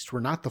full priest, we're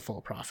not the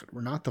full prophet,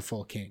 we're not the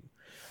full king.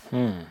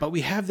 But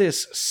we have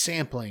this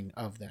sampling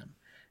of them,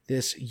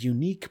 this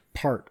unique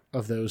part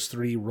of those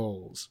three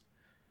roles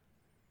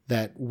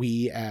that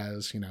we,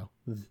 as,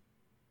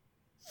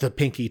 the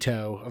pinky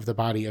toe of the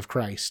body of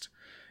Christ,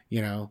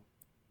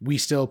 we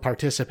still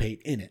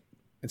participate in it.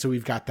 And so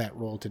we've got that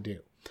role to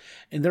do.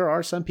 And there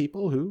are some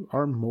people who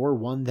are more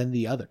one than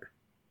the other.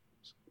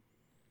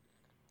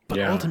 But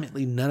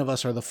ultimately, none of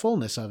us are the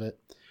fullness of it.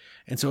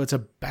 And so it's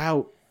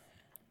about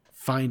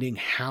finding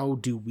how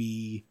do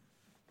we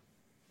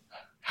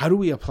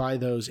apply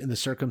those in the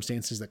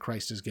circumstances that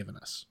Christ has given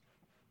us.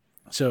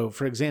 So,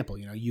 for example,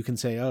 you can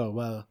say, oh,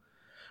 well,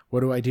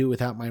 what do I do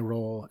without my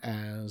role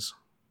as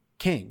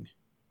king?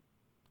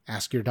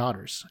 Ask your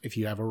daughters if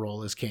you have a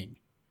role as king.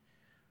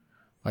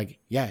 Like,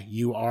 yeah,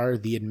 you are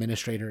the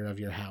administrator of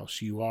your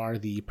house. You are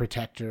the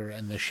protector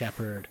and the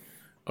shepherd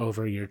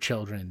over your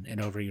children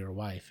and over your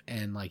wife.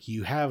 And like,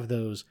 you have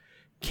those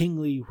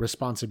kingly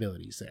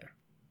responsibilities there.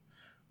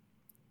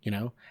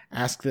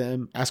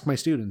 Ask my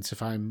students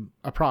if I'm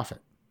a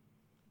prophet.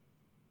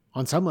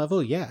 On some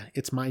level, yeah,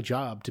 it's my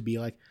job to be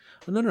like,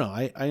 oh, no,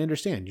 I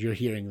understand you're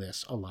hearing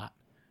this a lot,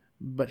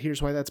 but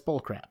here's why that's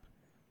bullcrap.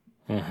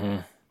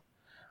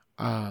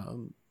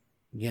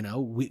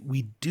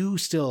 We do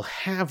still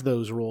have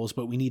those roles,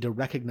 but we need to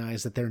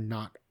recognize that they're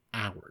not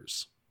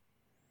ours.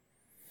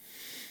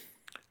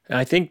 And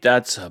I think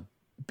that's a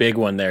big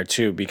one there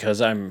too,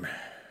 because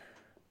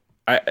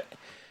I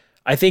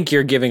think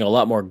you're giving a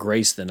lot more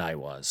grace than I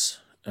was,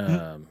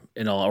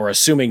 or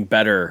assuming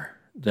better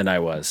than I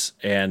was.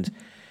 And,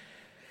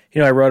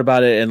 I wrote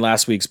about it in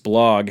last week's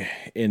blog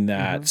in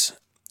that,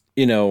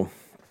 a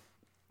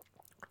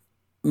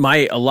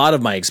lot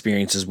of my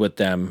experiences with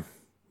them,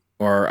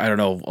 or I don't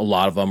know, a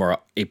lot of them, or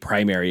a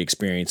primary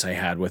experience I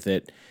had with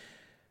it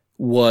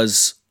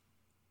was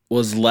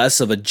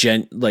less of a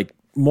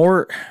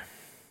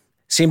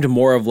seemed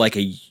more of like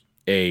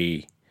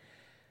a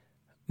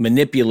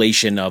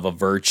manipulation of a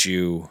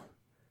virtue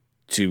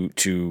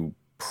to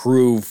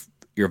prove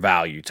your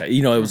value.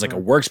 It was like a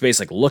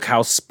workspace, like, look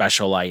how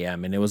special I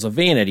am. And it was a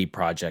vanity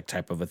project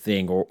type of a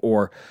thing,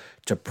 or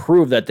to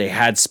prove that they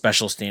had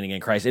special standing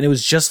in Christ. And it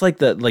was just like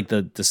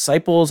the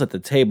disciples at the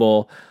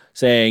table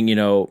saying,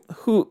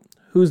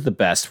 who's the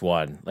best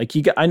one? Like,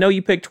 I know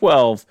you picked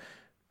 12,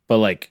 but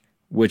like,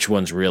 which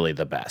one's really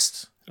the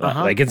best?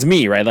 Like, it's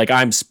me, right? Like,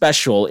 I'm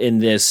special in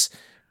this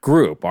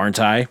group, aren't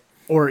I?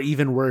 Or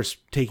even worse,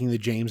 taking the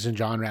James and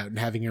John route and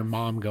having your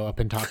mom go up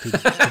and talk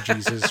to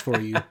Jesus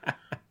for you.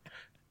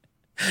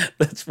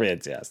 That's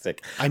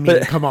fantastic. I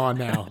mean, come on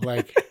now,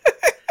 like,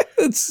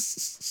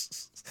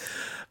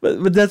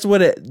 but that's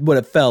what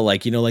it felt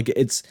like. Like,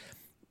 it's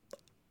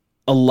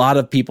a lot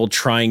of people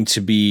trying to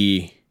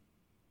be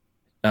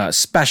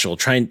special,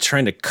 trying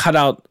to cut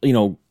out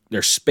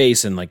their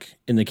space and, like,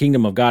 in the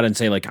kingdom of God, and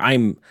say, like,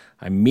 I'm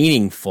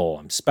meaningful,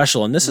 I'm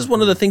special. And this is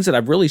one of the things that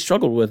I've really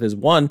struggled with is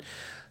one.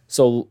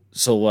 So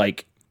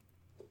like,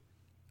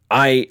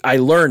 I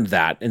learned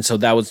that. And so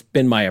that was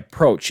been my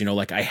approach,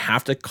 like, I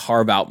have to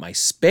carve out my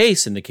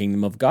space in the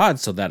kingdom of God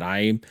so that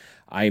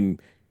I'm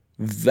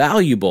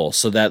valuable,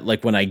 so that,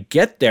 like, when I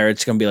get there,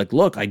 it's going to be like,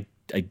 look, I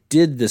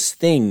did this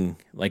thing.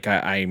 Like,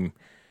 I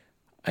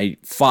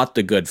fought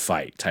the good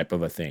fight type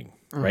of a thing.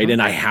 Right.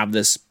 And I have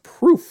this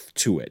proof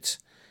to it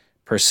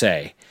per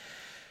se.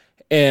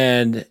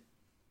 And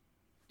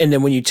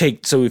then when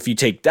if you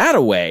take that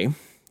away,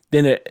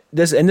 then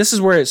this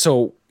is where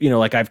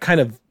like, I've kind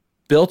of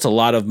built a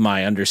lot of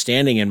my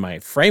understanding and my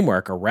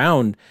framework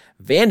around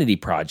vanity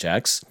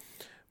projects,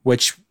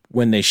 which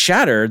when they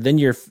shatter, then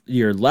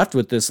you're left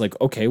with this, like,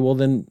 okay, well,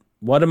 then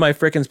what am I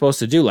freaking supposed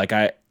to do? Like,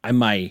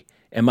 am I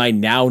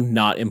now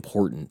not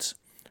important?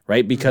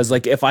 Right? Because,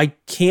 like, if I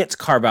can't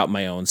carve out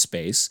my own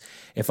space,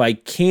 if I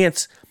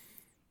can't,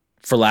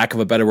 for lack of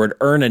a better word,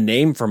 earn a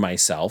name for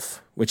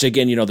myself, which,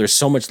 again, there's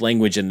so much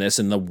language in this,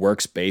 and the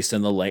workspace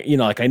and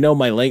like, I know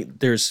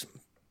the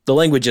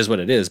language is what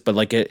it is, but,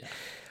 like,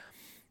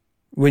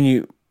 when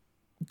you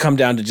come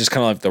down to just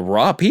kind of like the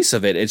raw piece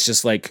of it, it's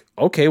just like,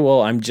 okay,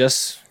 well, I'm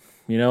just,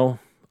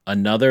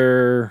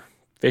 another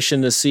fish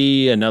in the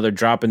sea, another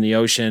drop in the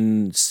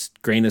ocean,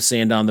 grain of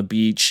sand on the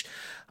beach.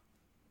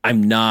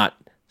 I'm not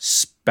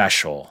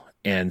special.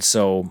 And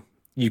so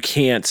you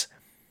can't,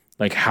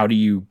 like, how do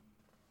you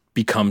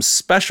become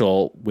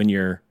special when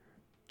you're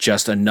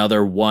just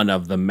another one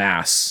of the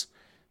mass?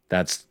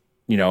 Does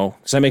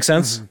that make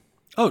sense? Mm-hmm.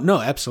 Oh, no,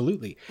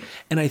 absolutely.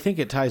 And I think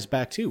it ties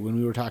back to when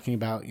we were talking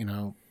about,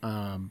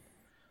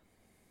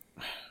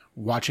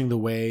 watching the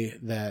way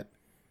that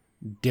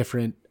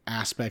different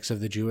aspects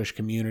of the Jewish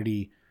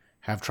community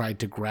have tried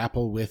to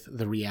grapple with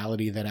the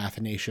reality that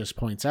Athanasius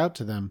points out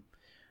to them,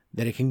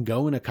 that it can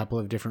go in a couple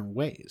of different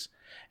ways.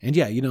 And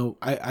yeah,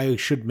 I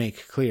should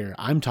make clear,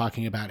 I'm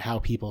talking about how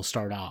people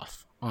start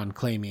off on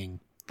claiming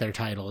their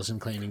titles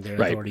and claiming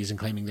their authorities and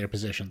claiming their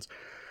positions.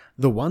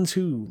 The ones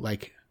who,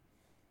 like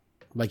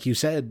you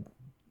said,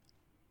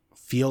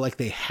 feel like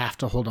they have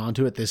to hold on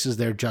to it. This is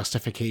their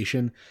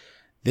justification.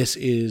 This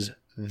is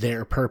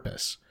their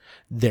purpose.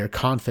 They're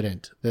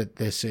confident that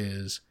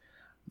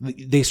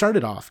they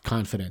started off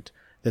confident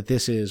that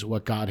this is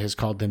what God has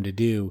called them to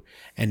do.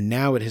 And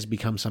now it has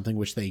become something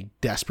which they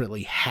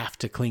desperately have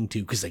to cling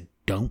to because they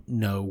don't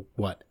know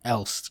what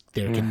else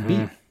there can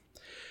be.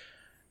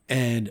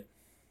 And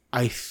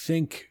I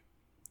think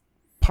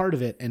part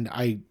of it, and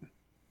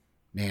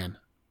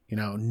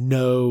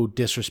no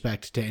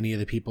disrespect to any of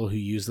the people who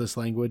use this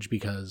language,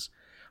 because,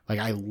 like,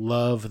 I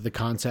love the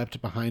concept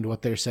behind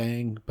what they're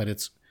saying, but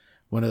it's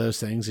one of those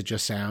things, it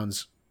just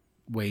sounds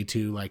way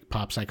too, like,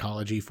 pop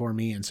psychology for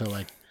me. And so,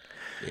 like,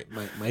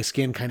 my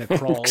skin kind of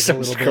crawls a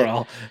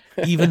little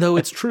bit, even though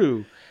it's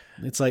true.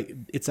 It's like,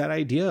 it's that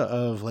idea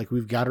of, like,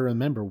 we've got to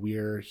remember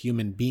we're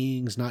human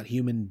beings, not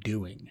human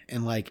doing.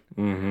 And, like,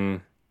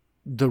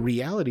 the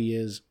reality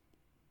is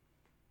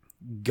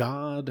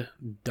God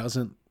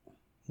doesn't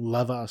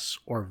love us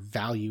or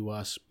value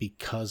us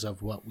because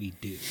of what we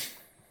do.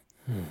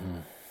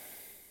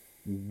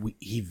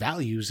 He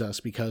values us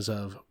because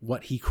of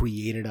what he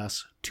created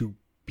us to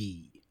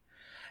be.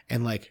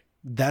 And, like,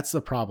 that's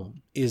the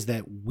problem, is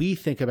that we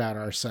think about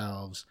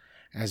ourselves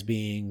as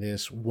being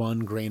this one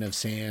grain of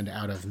sand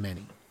out of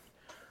many.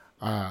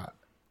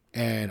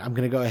 And I'm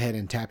going to go ahead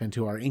and tap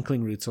into our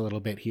Inkling roots a little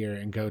bit here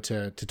and go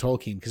to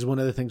Tolkien, because one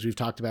of the things we've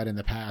talked about in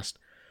the past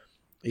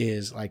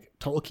is like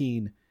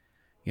Tolkien,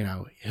 you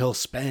know, he'll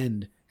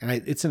spend, and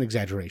it's an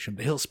exaggeration,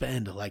 but he'll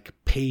spend like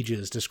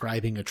pages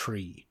describing a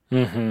tree.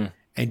 Mm-hmm.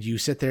 And you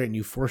sit there and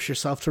you force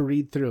yourself to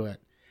read through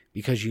it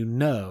because you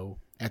know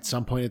at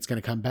some point it's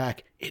going to come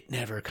back. It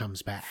never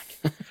comes back.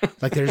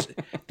 Like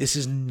this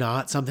is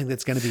not something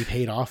that's going to be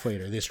paid off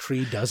later. This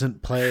tree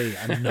doesn't play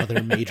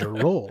another major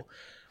role.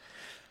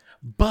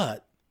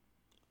 But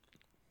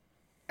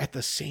at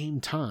the same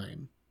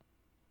time,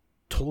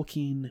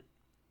 Tolkien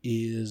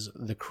is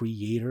the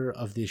creator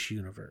of this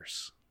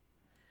universe.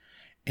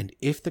 And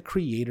if the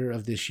creator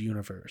of this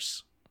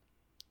universe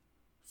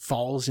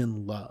falls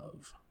in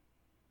love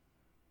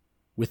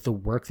with the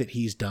work that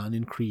he's done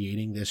in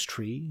creating this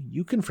tree,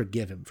 you can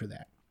forgive him for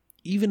that.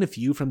 Even if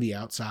you from the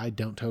outside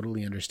don't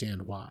totally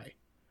understand why.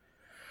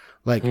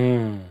 Like,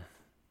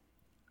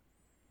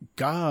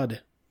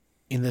 God,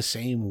 in the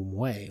same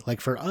way, like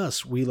for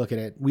us, we look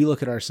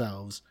at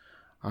ourselves,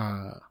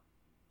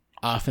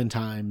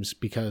 oftentimes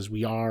because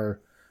we are,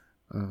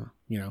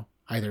 you know,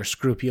 either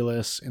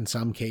scrupulous in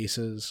some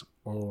cases,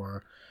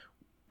 or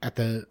at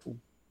the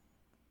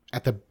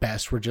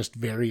best, we're just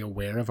very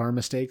aware of our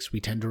mistakes. We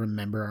tend to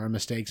remember our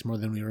mistakes more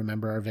than we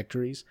remember our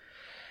victories.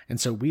 And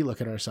so we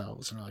look at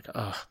ourselves and are like,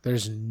 oh,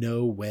 there's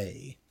no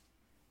way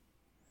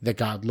that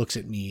God looks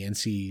at me and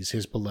sees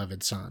his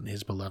beloved son,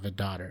 his beloved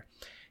daughter.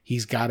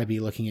 He's got to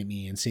be looking at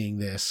me and seeing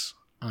this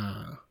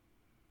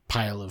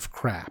pile of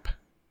crap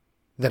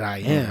that I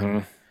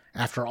am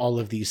after all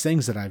of these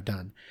things that I've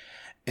done.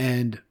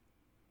 And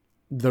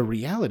the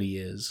reality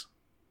is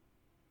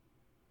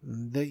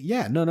that,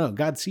 yeah, no,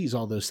 God sees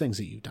all those things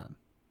that you've done.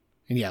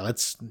 And yeah,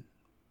 let's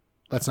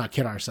not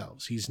kid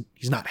ourselves. He's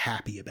not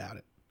happy about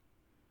it.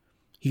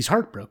 He's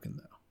heartbroken,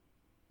 though.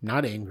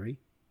 Not angry.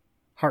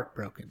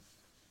 Heartbroken.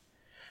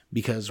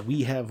 Because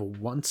we have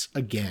once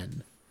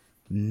again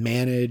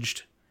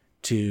managed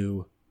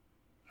to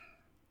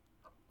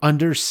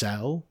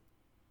undersell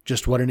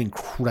just what an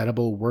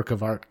incredible work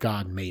of art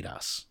God made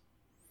us.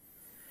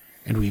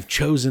 And we've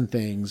chosen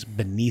things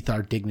beneath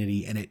our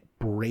dignity, and it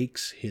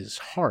breaks his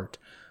heart.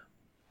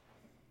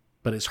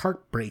 But his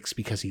heart breaks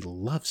because he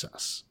loves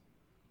us.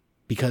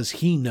 Because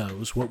he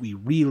knows what we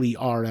really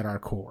are at our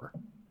core.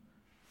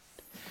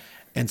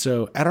 And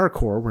so at our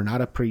core, we're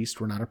not a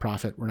priest, we're not a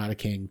prophet, we're not a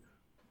king.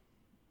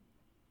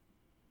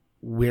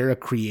 We're a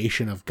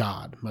creation of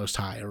God Most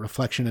High, a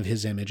reflection of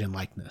his image and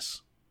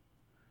likeness.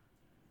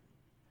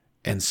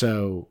 And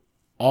so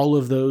all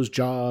of those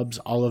jobs,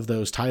 all of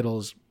those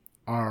titles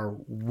are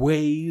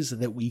ways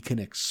that we can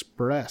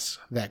express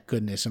that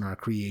goodness in our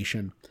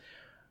creation.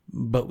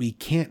 But we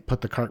can't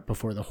put the cart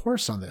before the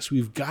horse on this.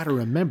 We've got to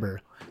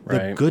remember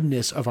the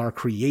goodness of our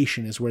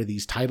creation is where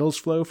these titles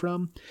flow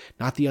from,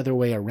 not the other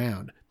way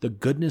around. The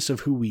goodness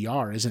of who we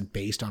are isn't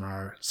based on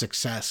our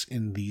success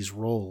in these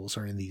roles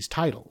or in these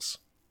titles.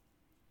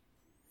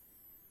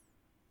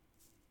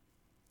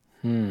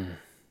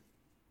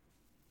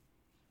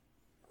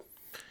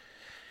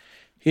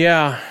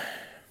 Yeah.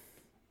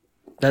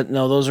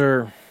 Those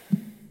are...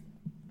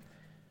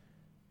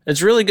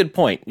 It's a really good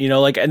point, you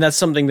know, like, and that's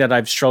something that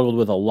I've struggled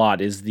with a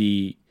lot is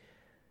the,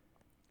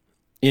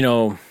 you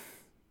know,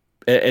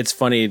 it's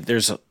funny.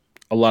 There's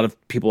a lot of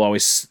people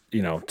always,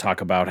 you know, talk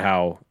about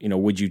how, you know,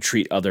 would you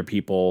treat other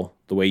people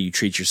the way you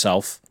treat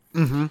yourself?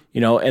 Mm-hmm.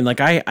 You know, and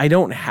like, I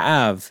don't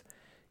have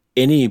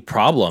any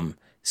problem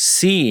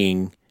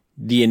seeing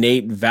the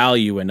innate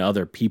value in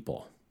other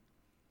people.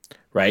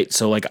 Right.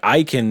 So like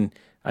I can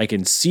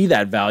see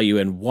that value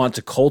and want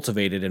to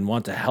cultivate it and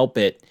want to help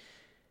it.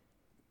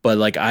 But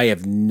like I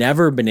have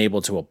never been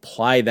able to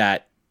apply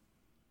that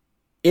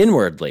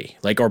inwardly,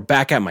 like, or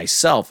back at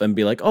myself and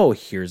be like, oh,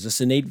 here's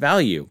this innate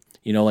value.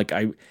 You know, like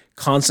I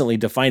constantly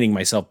defining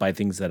myself by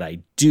things that I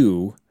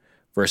do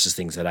versus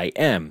things that I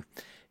am.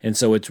 And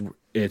so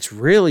it's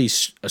really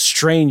a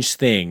strange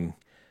thing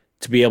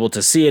to be able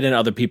to see it in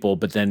other people,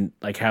 but then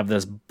like have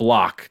this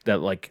block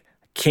that like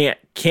can't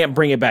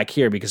bring it back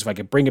here, because if I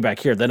could bring it back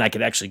here, then I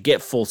could actually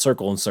get full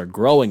circle and start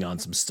growing on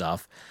some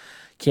stuff.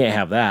 Can't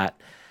have that.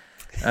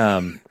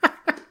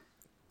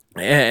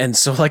 And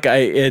so like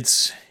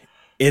it's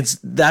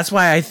that's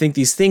why I think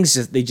these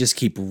things they just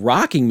keep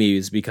rocking me,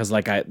 is because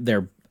like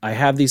I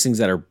have these things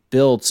that are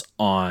built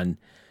on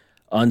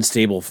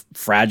unstable,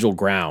 fragile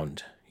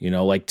ground, you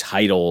know, like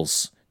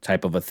titles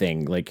type of a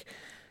thing, like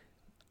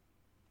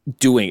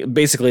doing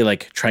basically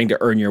like trying to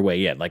earn your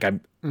way in. Like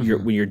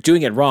when you're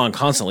doing it wrong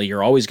constantly,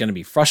 you're always going to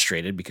be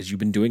frustrated because you've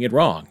been doing it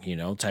wrong, you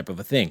know, type of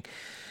a thing.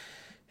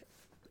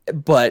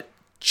 But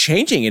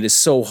changing it is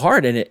so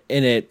hard, and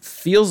it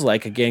feels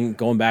like, again,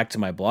 going back to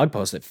my blog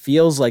post, it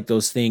feels like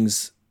those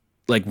things,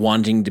 like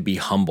wanting to be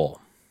humble,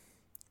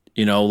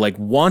 you know, like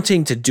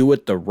wanting to do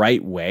it the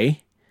right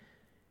way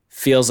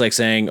feels like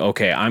saying,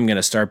 okay, I'm going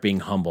to start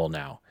being humble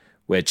now,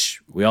 which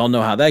we all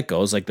know how that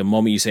goes. Like the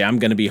moment you say, I'm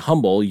going to be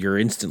humble, you're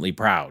instantly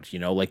proud, you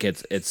know, like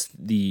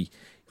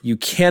you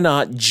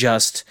cannot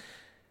just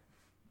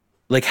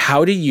like,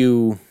 how do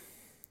you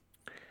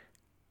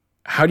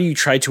how do you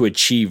try to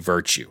achieve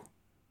virtue,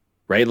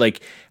 right?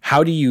 Like,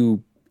 how do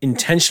you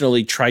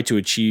intentionally try to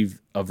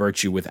achieve a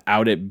virtue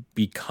without it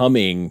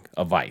becoming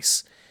a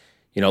vice?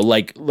 You know,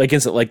 like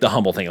the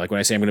humble thing. Like when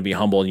I say I'm going to be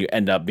humble, and you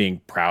end up being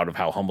proud of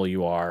how humble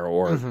you are,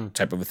 or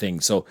type of a thing.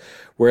 So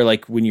where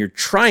like when you're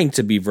trying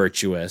to be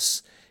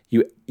virtuous,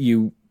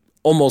 you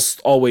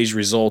almost always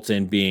result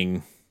in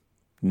being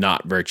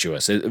not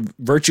virtuous.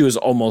 Virtue is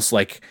almost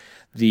like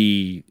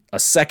a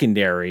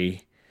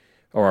secondary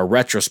or a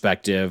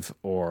retrospective,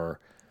 or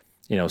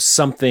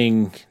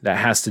something that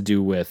has to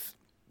do with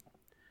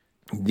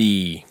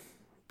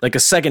like a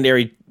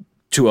secondary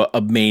to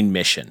a main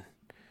mission.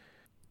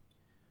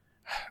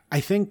 I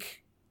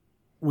think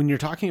when you're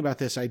talking about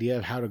this idea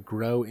of how to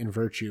grow in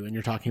virtue, and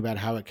you're talking about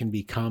how it can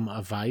become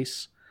a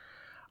vice,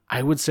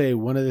 I would say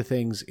one of the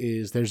things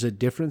is there's a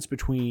difference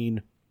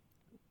between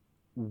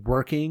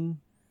working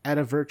at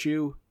a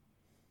virtue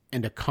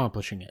and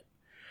accomplishing it.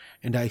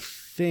 And I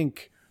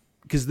think,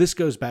 because this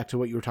goes back to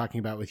what you were talking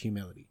about with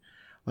humility,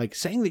 like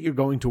saying that you're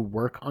going to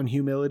work on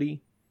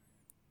humility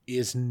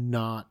is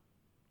not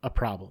a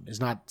problem,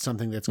 is not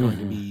something that's going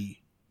to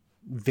be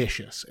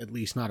vicious, at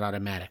least not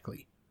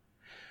automatically.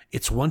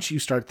 It's once you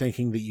start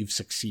thinking that you've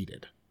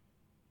succeeded.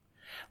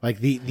 Like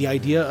the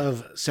idea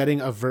of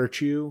setting a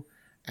virtue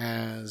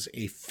as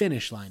a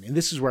finish line. And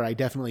this is where I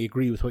definitely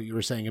agree with what you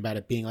were saying about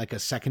it being like a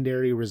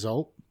secondary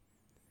result,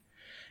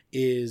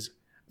 is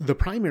the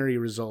primary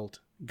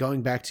result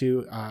going back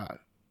to, I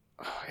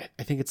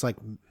think it's like,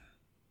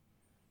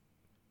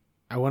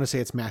 I want to say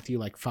it's Matthew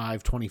like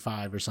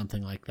 5:25 or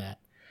something like that,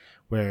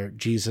 where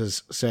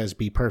Jesus says,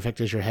 be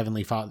perfect as your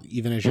heavenly Father,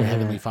 even as your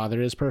heavenly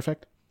Father is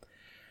perfect.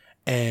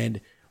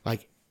 And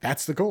like,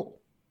 that's the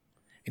goal.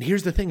 And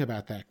here's the thing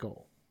about that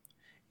goal.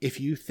 If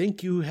you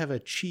think you have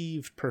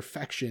achieved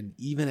perfection,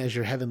 even as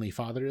your heavenly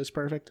Father is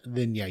perfect,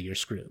 then yeah, you're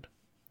screwed.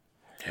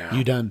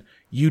 Yeah.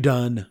 You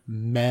done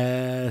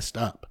messed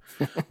up.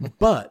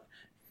 But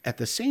at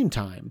the same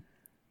time,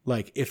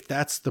 like if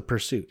that's the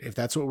pursuit, if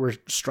that's what we're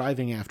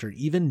striving after,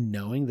 even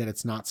knowing that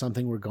it's not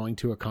something we're going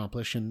to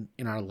accomplish in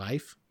our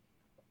life,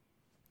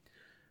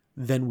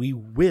 then we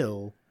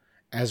will,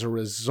 as a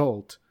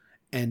result,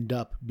 end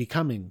up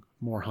becoming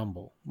more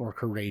humble, more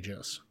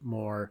courageous,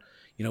 more,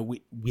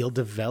 we'll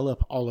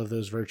develop all of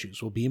those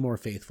virtues. We'll be more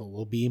faithful.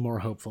 We'll be more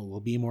hopeful. We'll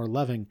be more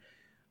loving,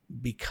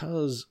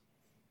 because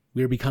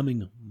we're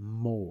becoming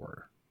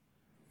more.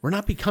 We're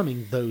not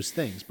becoming those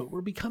things, but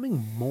we're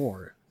becoming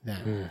more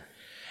than.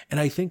 And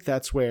I think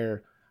that's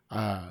where,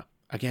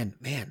 again,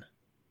 man,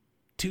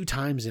 2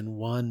 times in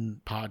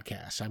one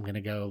podcast, I'm going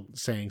to go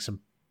saying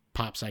some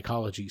pop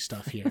psychology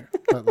stuff here,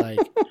 but like,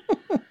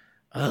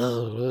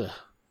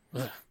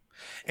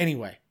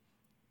 anyway,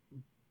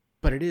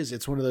 but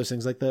it's one of those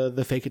things, like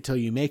the fake it till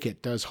you make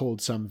it does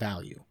hold some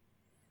value.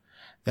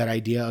 That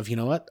idea of,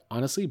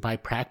 honestly, by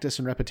practice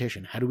and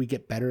repetition, how do we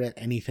get better at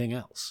anything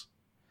else?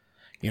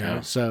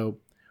 So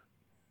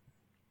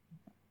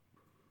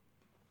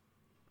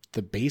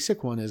the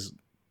basic one is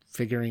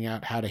figuring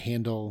out how to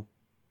handle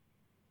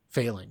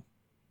failing,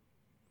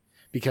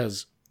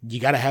 because you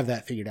got to have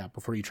that figured out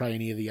before you try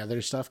any of the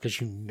other stuff, because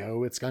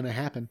it's going to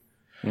happen.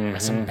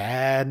 That's some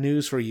bad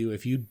news for you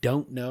if you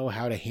don't know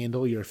how to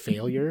handle your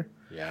failure.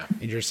 Yeah.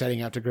 And you're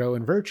setting out to grow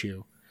in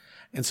virtue.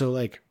 And so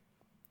like,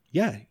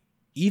 yeah,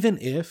 even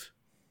if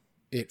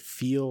it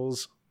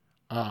feels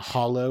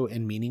hollow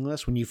and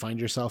meaningless when you find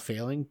yourself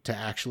failing, to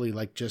actually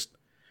like just,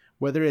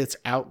 whether it's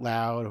out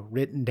loud,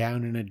 written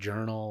down in a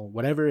journal,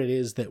 whatever it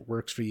is that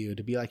works for you,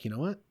 to be like, you know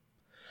what?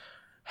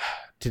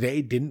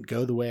 Today didn't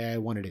go the way I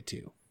wanted it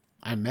to.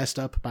 I messed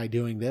up by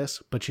doing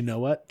this, but you know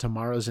what?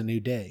 Tomorrow's a new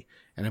day,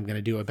 and I'm going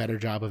to do a better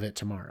job of it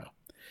tomorrow.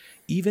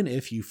 Even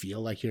if you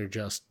feel like you're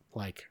just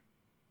like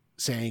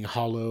saying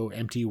hollow,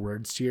 empty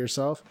words to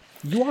yourself,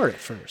 you are at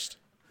first.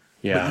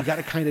 Yeah. But you got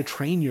to kind of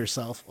train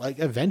yourself. Like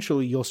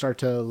eventually you'll start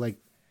to like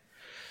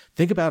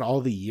think about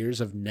all the years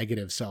of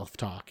negative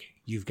self-talk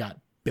you've got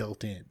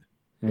built in.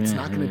 It's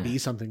not going to be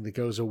something that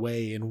goes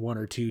away in 1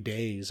 or 2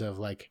 days of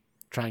like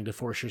trying to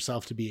force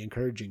yourself to be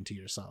encouraging to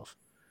yourself.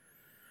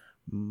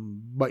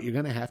 But you're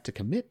going to have to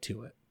commit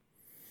to it.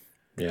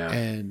 Yeah.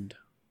 And,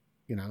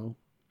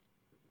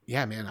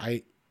 yeah,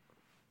 man,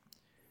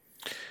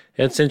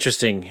 it's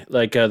interesting.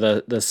 Like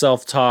the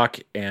self-talk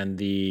and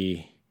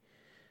the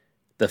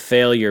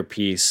failure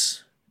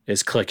piece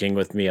is clicking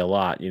with me a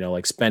lot,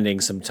 like spending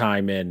some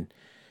time in,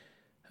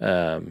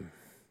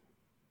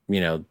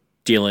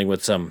 dealing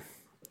with some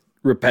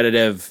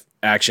repetitive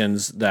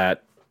actions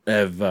that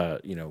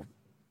have,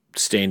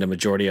 stained a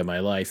majority of my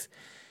life.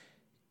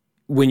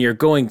 When you're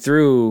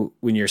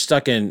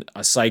stuck in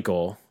a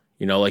cycle,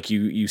 like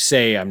you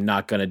say, I'm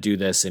not going to do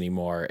this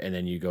anymore. And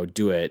then you go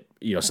do it,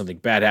 something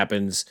bad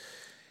happens.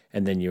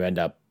 And then you end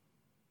up,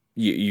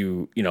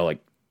 like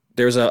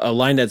there's a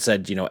line that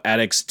said,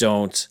 addicts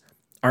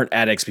aren't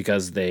addicts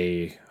because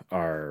they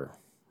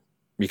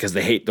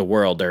hate the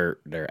world.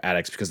 They're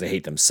addicts because they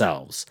hate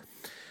themselves.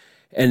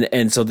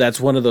 And so that's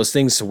one of those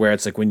things to where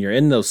it's like when you're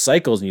in those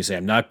cycles and you say,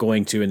 I'm not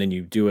going to, and then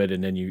you do it,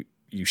 and then you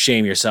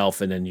shame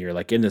yourself, and then you're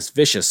like in this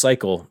vicious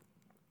cycle.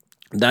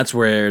 that's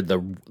where the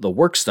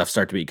work stuff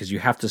start to be, because you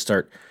have to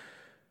start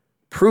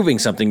proving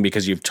something,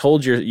 because you've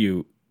told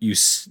you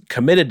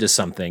committed to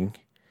something,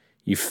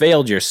 you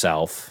failed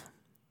yourself,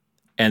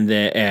 and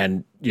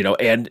then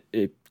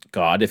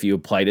God, if you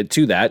applied it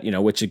to that,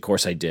 which of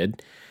course I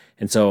did.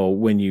 And so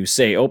when you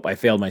say, "Oh, I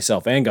failed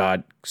myself and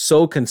God,"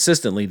 so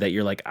consistently that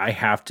you're like, I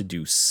have to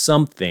do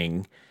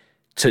something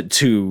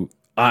to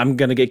I'm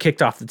gonna get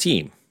kicked off the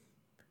team,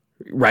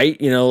 right?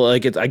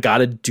 I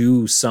gotta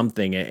do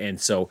something, and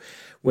so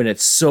when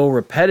it's so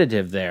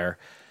repetitive, there,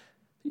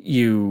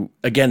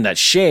 that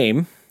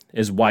shame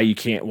is why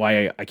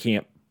I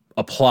can't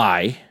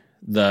apply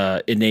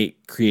the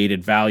innate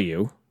created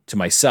value to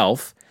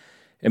myself,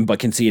 but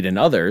can see it in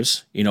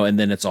others, and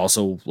then it's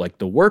also like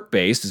the work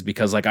based is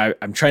because like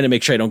I'm trying to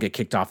make sure I don't get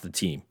kicked off the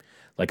team.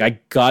 Like I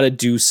gotta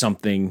do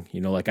something,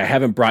 like I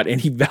haven't brought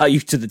any value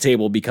to the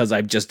table because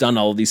I've just done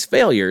all of these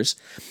failures.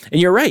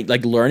 And you're right,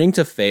 like learning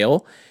to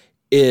fail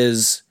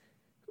is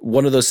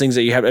one of those things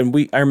that you have.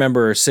 And I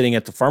remember sitting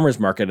at the farmer's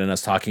market and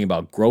us talking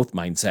about growth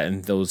mindset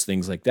and those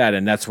things like that.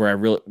 And that's where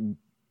when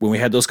we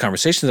had those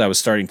conversations, I was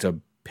starting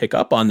to pick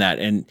up on that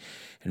and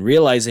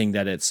realizing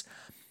that it's,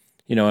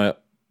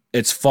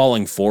 it's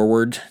falling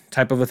forward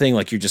type of a thing.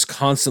 Like you're just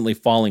constantly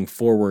falling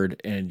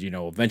forward, and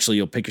eventually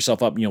you'll pick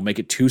yourself up and you'll make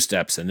it 2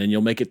 steps, and then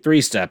you'll make it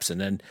 3 steps,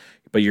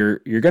 but you're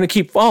going to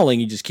keep falling.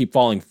 You just keep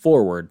falling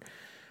forward.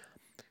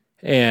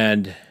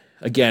 And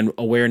again,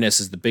 awareness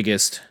is the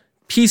biggest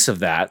piece of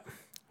that,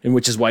 and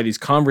which is why these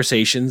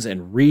conversations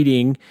and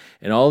reading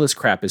and all this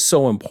crap is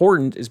so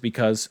important, is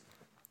because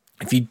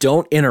if you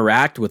don't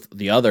interact with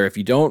the other, if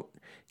you don't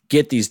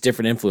get these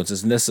different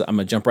influences, and I'm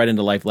going to jump right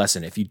into life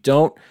lesson. If you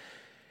don't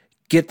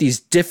get these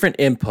different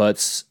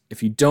inputs,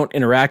 if you don't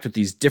interact with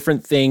these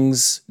different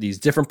things, these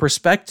different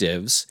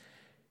perspectives,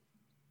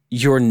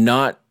 you're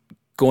not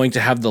going to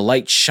have the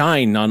light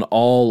shine on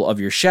all of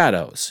your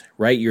shadows,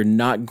 right? You're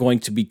not going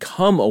to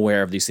become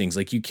aware of these things.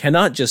 Like you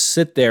cannot just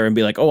sit there and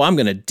be like, "Oh, I'm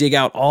going to dig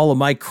out all of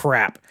my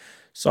crap."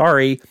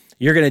 Sorry,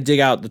 you're going to dig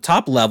out the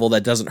top level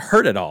that doesn't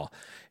hurt at all.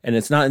 And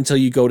it's not until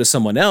you go to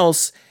someone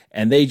else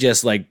and they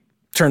just like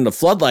turn the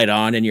floodlight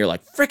on and you're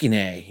like, freaking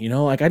A,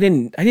 like I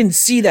didn't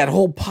see that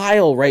whole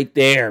pile right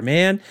there,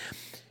 man.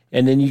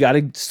 And then you got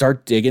to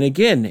start digging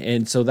again.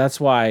 And so that's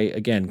why,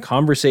 again,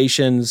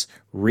 conversations,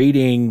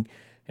 reading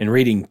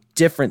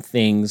different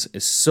things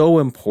is so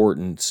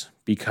important,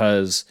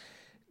 because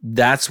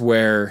that's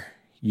where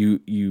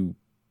you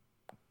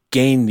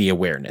gain the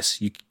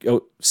awareness.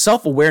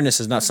 Self-awareness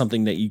is not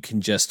something that you can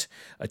just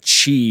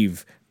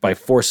achieve by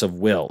force of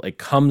will. It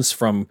comes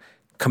from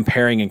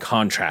comparing and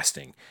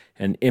contrasting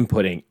and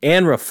inputting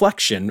and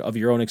reflection of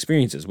your own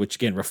experiences, which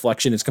again,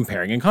 reflection is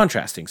comparing and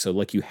contrasting. So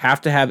like you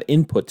have to have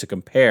input to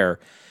compare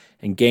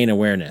and gain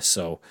awareness.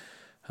 So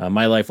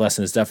my life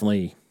lesson is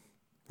definitely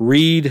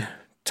read,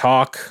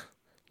 talk,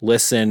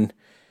 listen,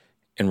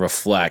 and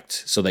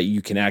reflect, so that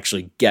you can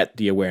actually get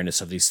the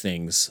awareness of these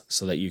things,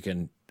 so that you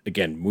can,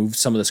 again, move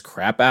some of this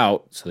crap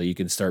out, so that you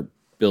can start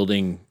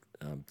building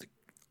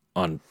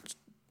on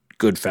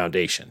good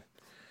foundation.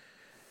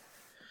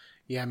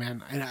 Yeah,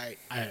 man, and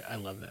I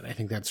love that. I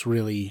think that's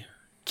really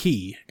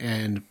key,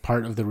 and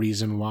part of the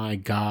reason why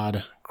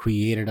God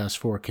created us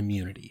for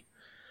community.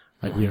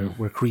 Like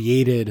we're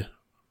created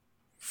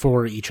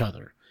for each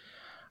other.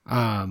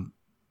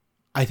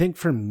 I think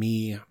for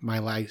me, my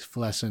life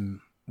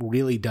lesson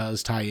really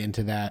does tie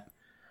into that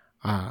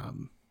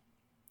kind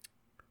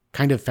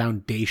of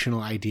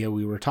foundational idea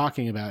we were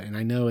talking about. And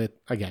I know it,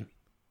 again,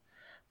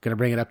 going to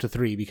bring it up to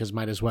 3 because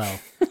might as well.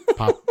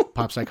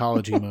 Pop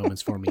psychology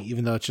moments for me,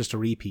 even though it's just a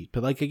repeat.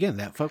 But like, again,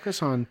 that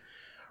focus on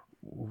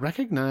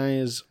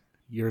recognize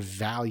your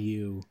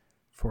value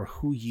for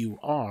who you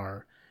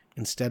are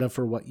instead of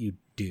for what you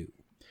do.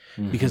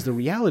 Mm-hmm. Because the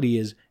reality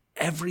is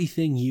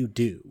everything you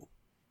do,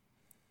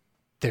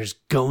 there's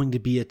going to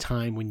be a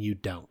time when you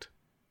don't.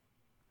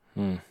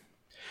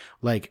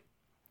 Like,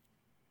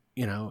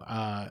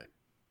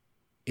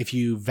 if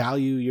you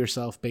value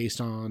yourself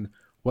based on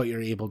what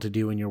you're able to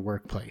do in your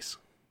workplace,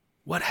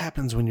 what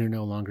happens when you're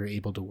no longer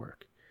able to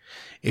work?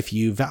 If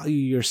you value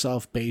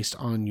yourself based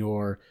on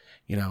your,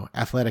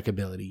 athletic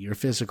ability, your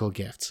physical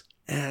gifts,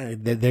 they're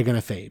going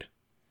to fade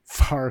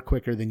far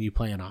quicker than you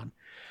plan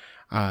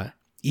on.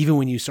 Even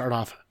when you start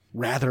off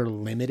rather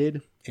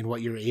limited in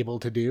what you're able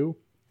to do,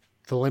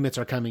 the limits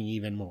are coming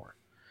even more.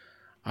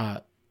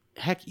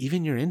 Heck,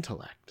 even your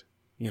intellect,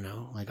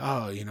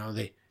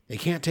 they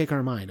can't take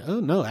our mind. Oh,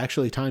 no,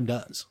 actually time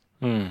does.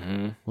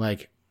 Mm-hmm.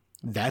 Like,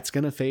 that's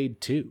going to fade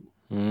too.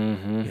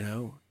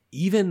 Mm-hmm.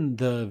 Even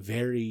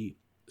the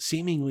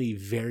seemingly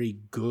very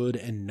good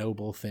and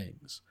noble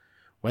things,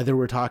 whether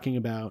we're talking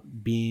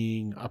about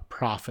being a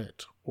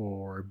prophet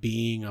or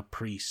being a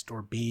priest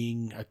or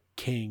being a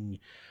king,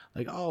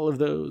 like all of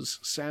those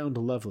sound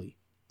lovely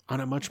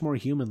on a much more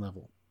human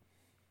level.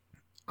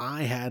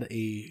 I had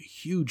a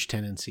huge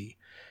tendency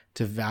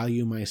to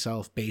value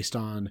myself based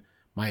on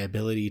my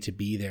ability to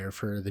be there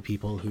for the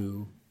people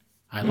who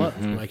I love,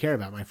 who I care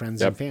about, my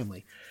friends and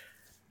family.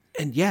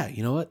 And yeah,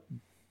 you know what?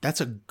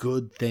 That's a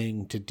good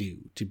thing to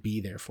do, to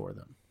be there for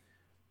them.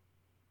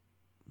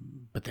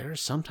 but there are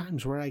some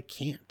times where I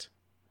can't.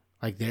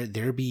 Like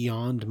they're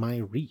beyond my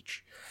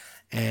reach.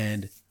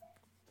 And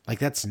like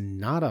that's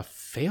not a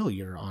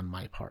failure on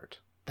my part.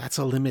 That's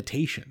a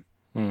limitation.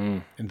 Mm-hmm.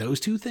 And those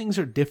two things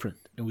are different.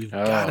 And we've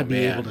got to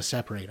be able to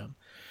separate them.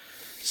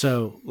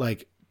 So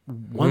like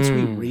once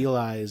we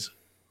realize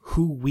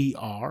who we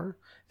are,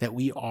 that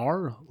we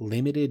are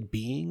limited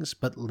beings,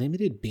 but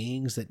limited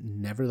beings that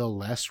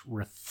nevertheless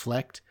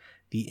reflect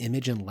the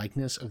image and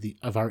likeness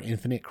of our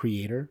infinite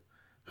creator,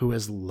 who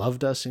has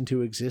loved us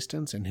into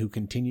existence and who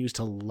continues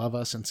to love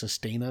us and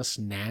sustain us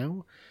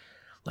now.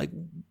 Like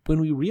when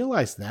we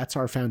realize that's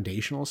our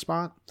foundational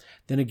spot,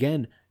 then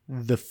again,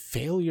 the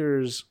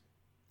failures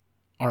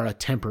are a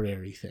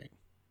temporary thing.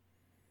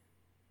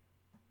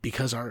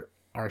 Because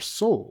our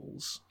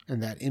souls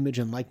and that image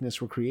and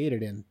likeness we're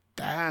created in,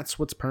 that's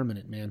what's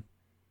permanent, man.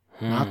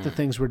 Not the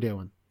things we're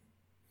doing.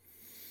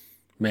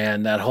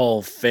 Man, that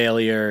whole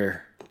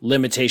failure,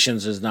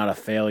 limitations is not a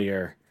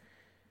failure.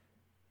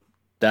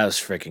 That was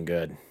freaking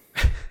good.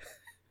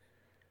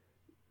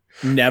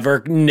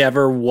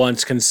 Never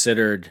once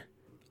considered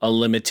a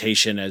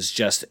limitation as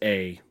just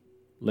a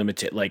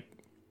limited, like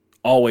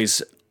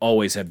always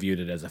have viewed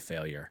it as a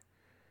failure.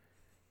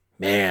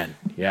 Man,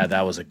 yeah,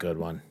 that was a good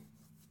one.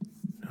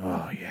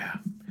 Oh, yeah.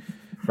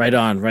 Right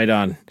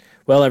on.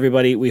 Well,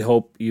 everybody, we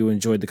hope you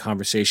enjoyed the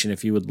conversation.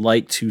 If you would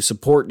like to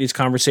support these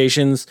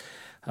conversations,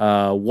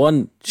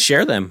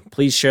 share them.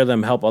 Please share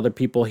them. Help other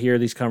people hear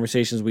these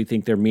conversations. We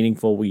think they're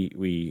meaningful.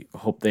 We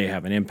hope they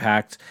have an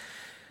impact.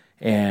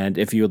 And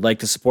if you would like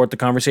to support the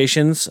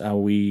conversations,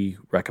 we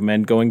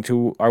recommend going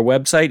to our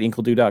website,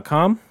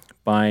 inkledo.com,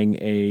 buying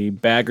a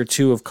bag or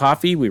two of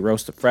coffee. We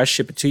roast it fresh,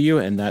 ship it to you,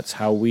 and that's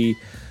how we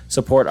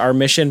support our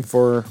mission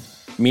for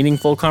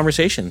meaningful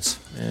conversations.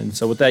 And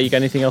so with that, you got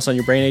anything else on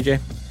your brain, AJ?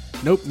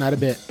 Nope, not a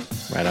bit.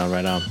 Right on.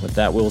 With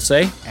that, we'll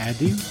say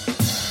adieu.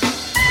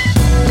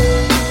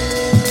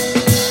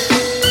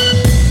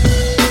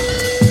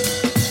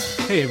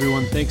 Hey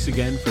everyone, thanks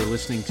again for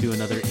listening to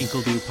another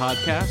Inkledo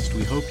podcast.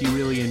 We hope you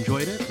really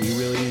enjoyed it. We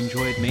really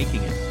enjoyed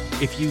making it.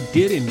 If you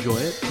did enjoy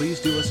it, please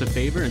do us a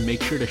favor and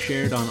make sure to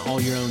share it on all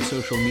your own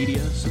social media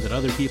so that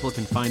other people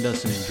can find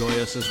us and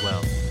enjoy us as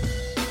well.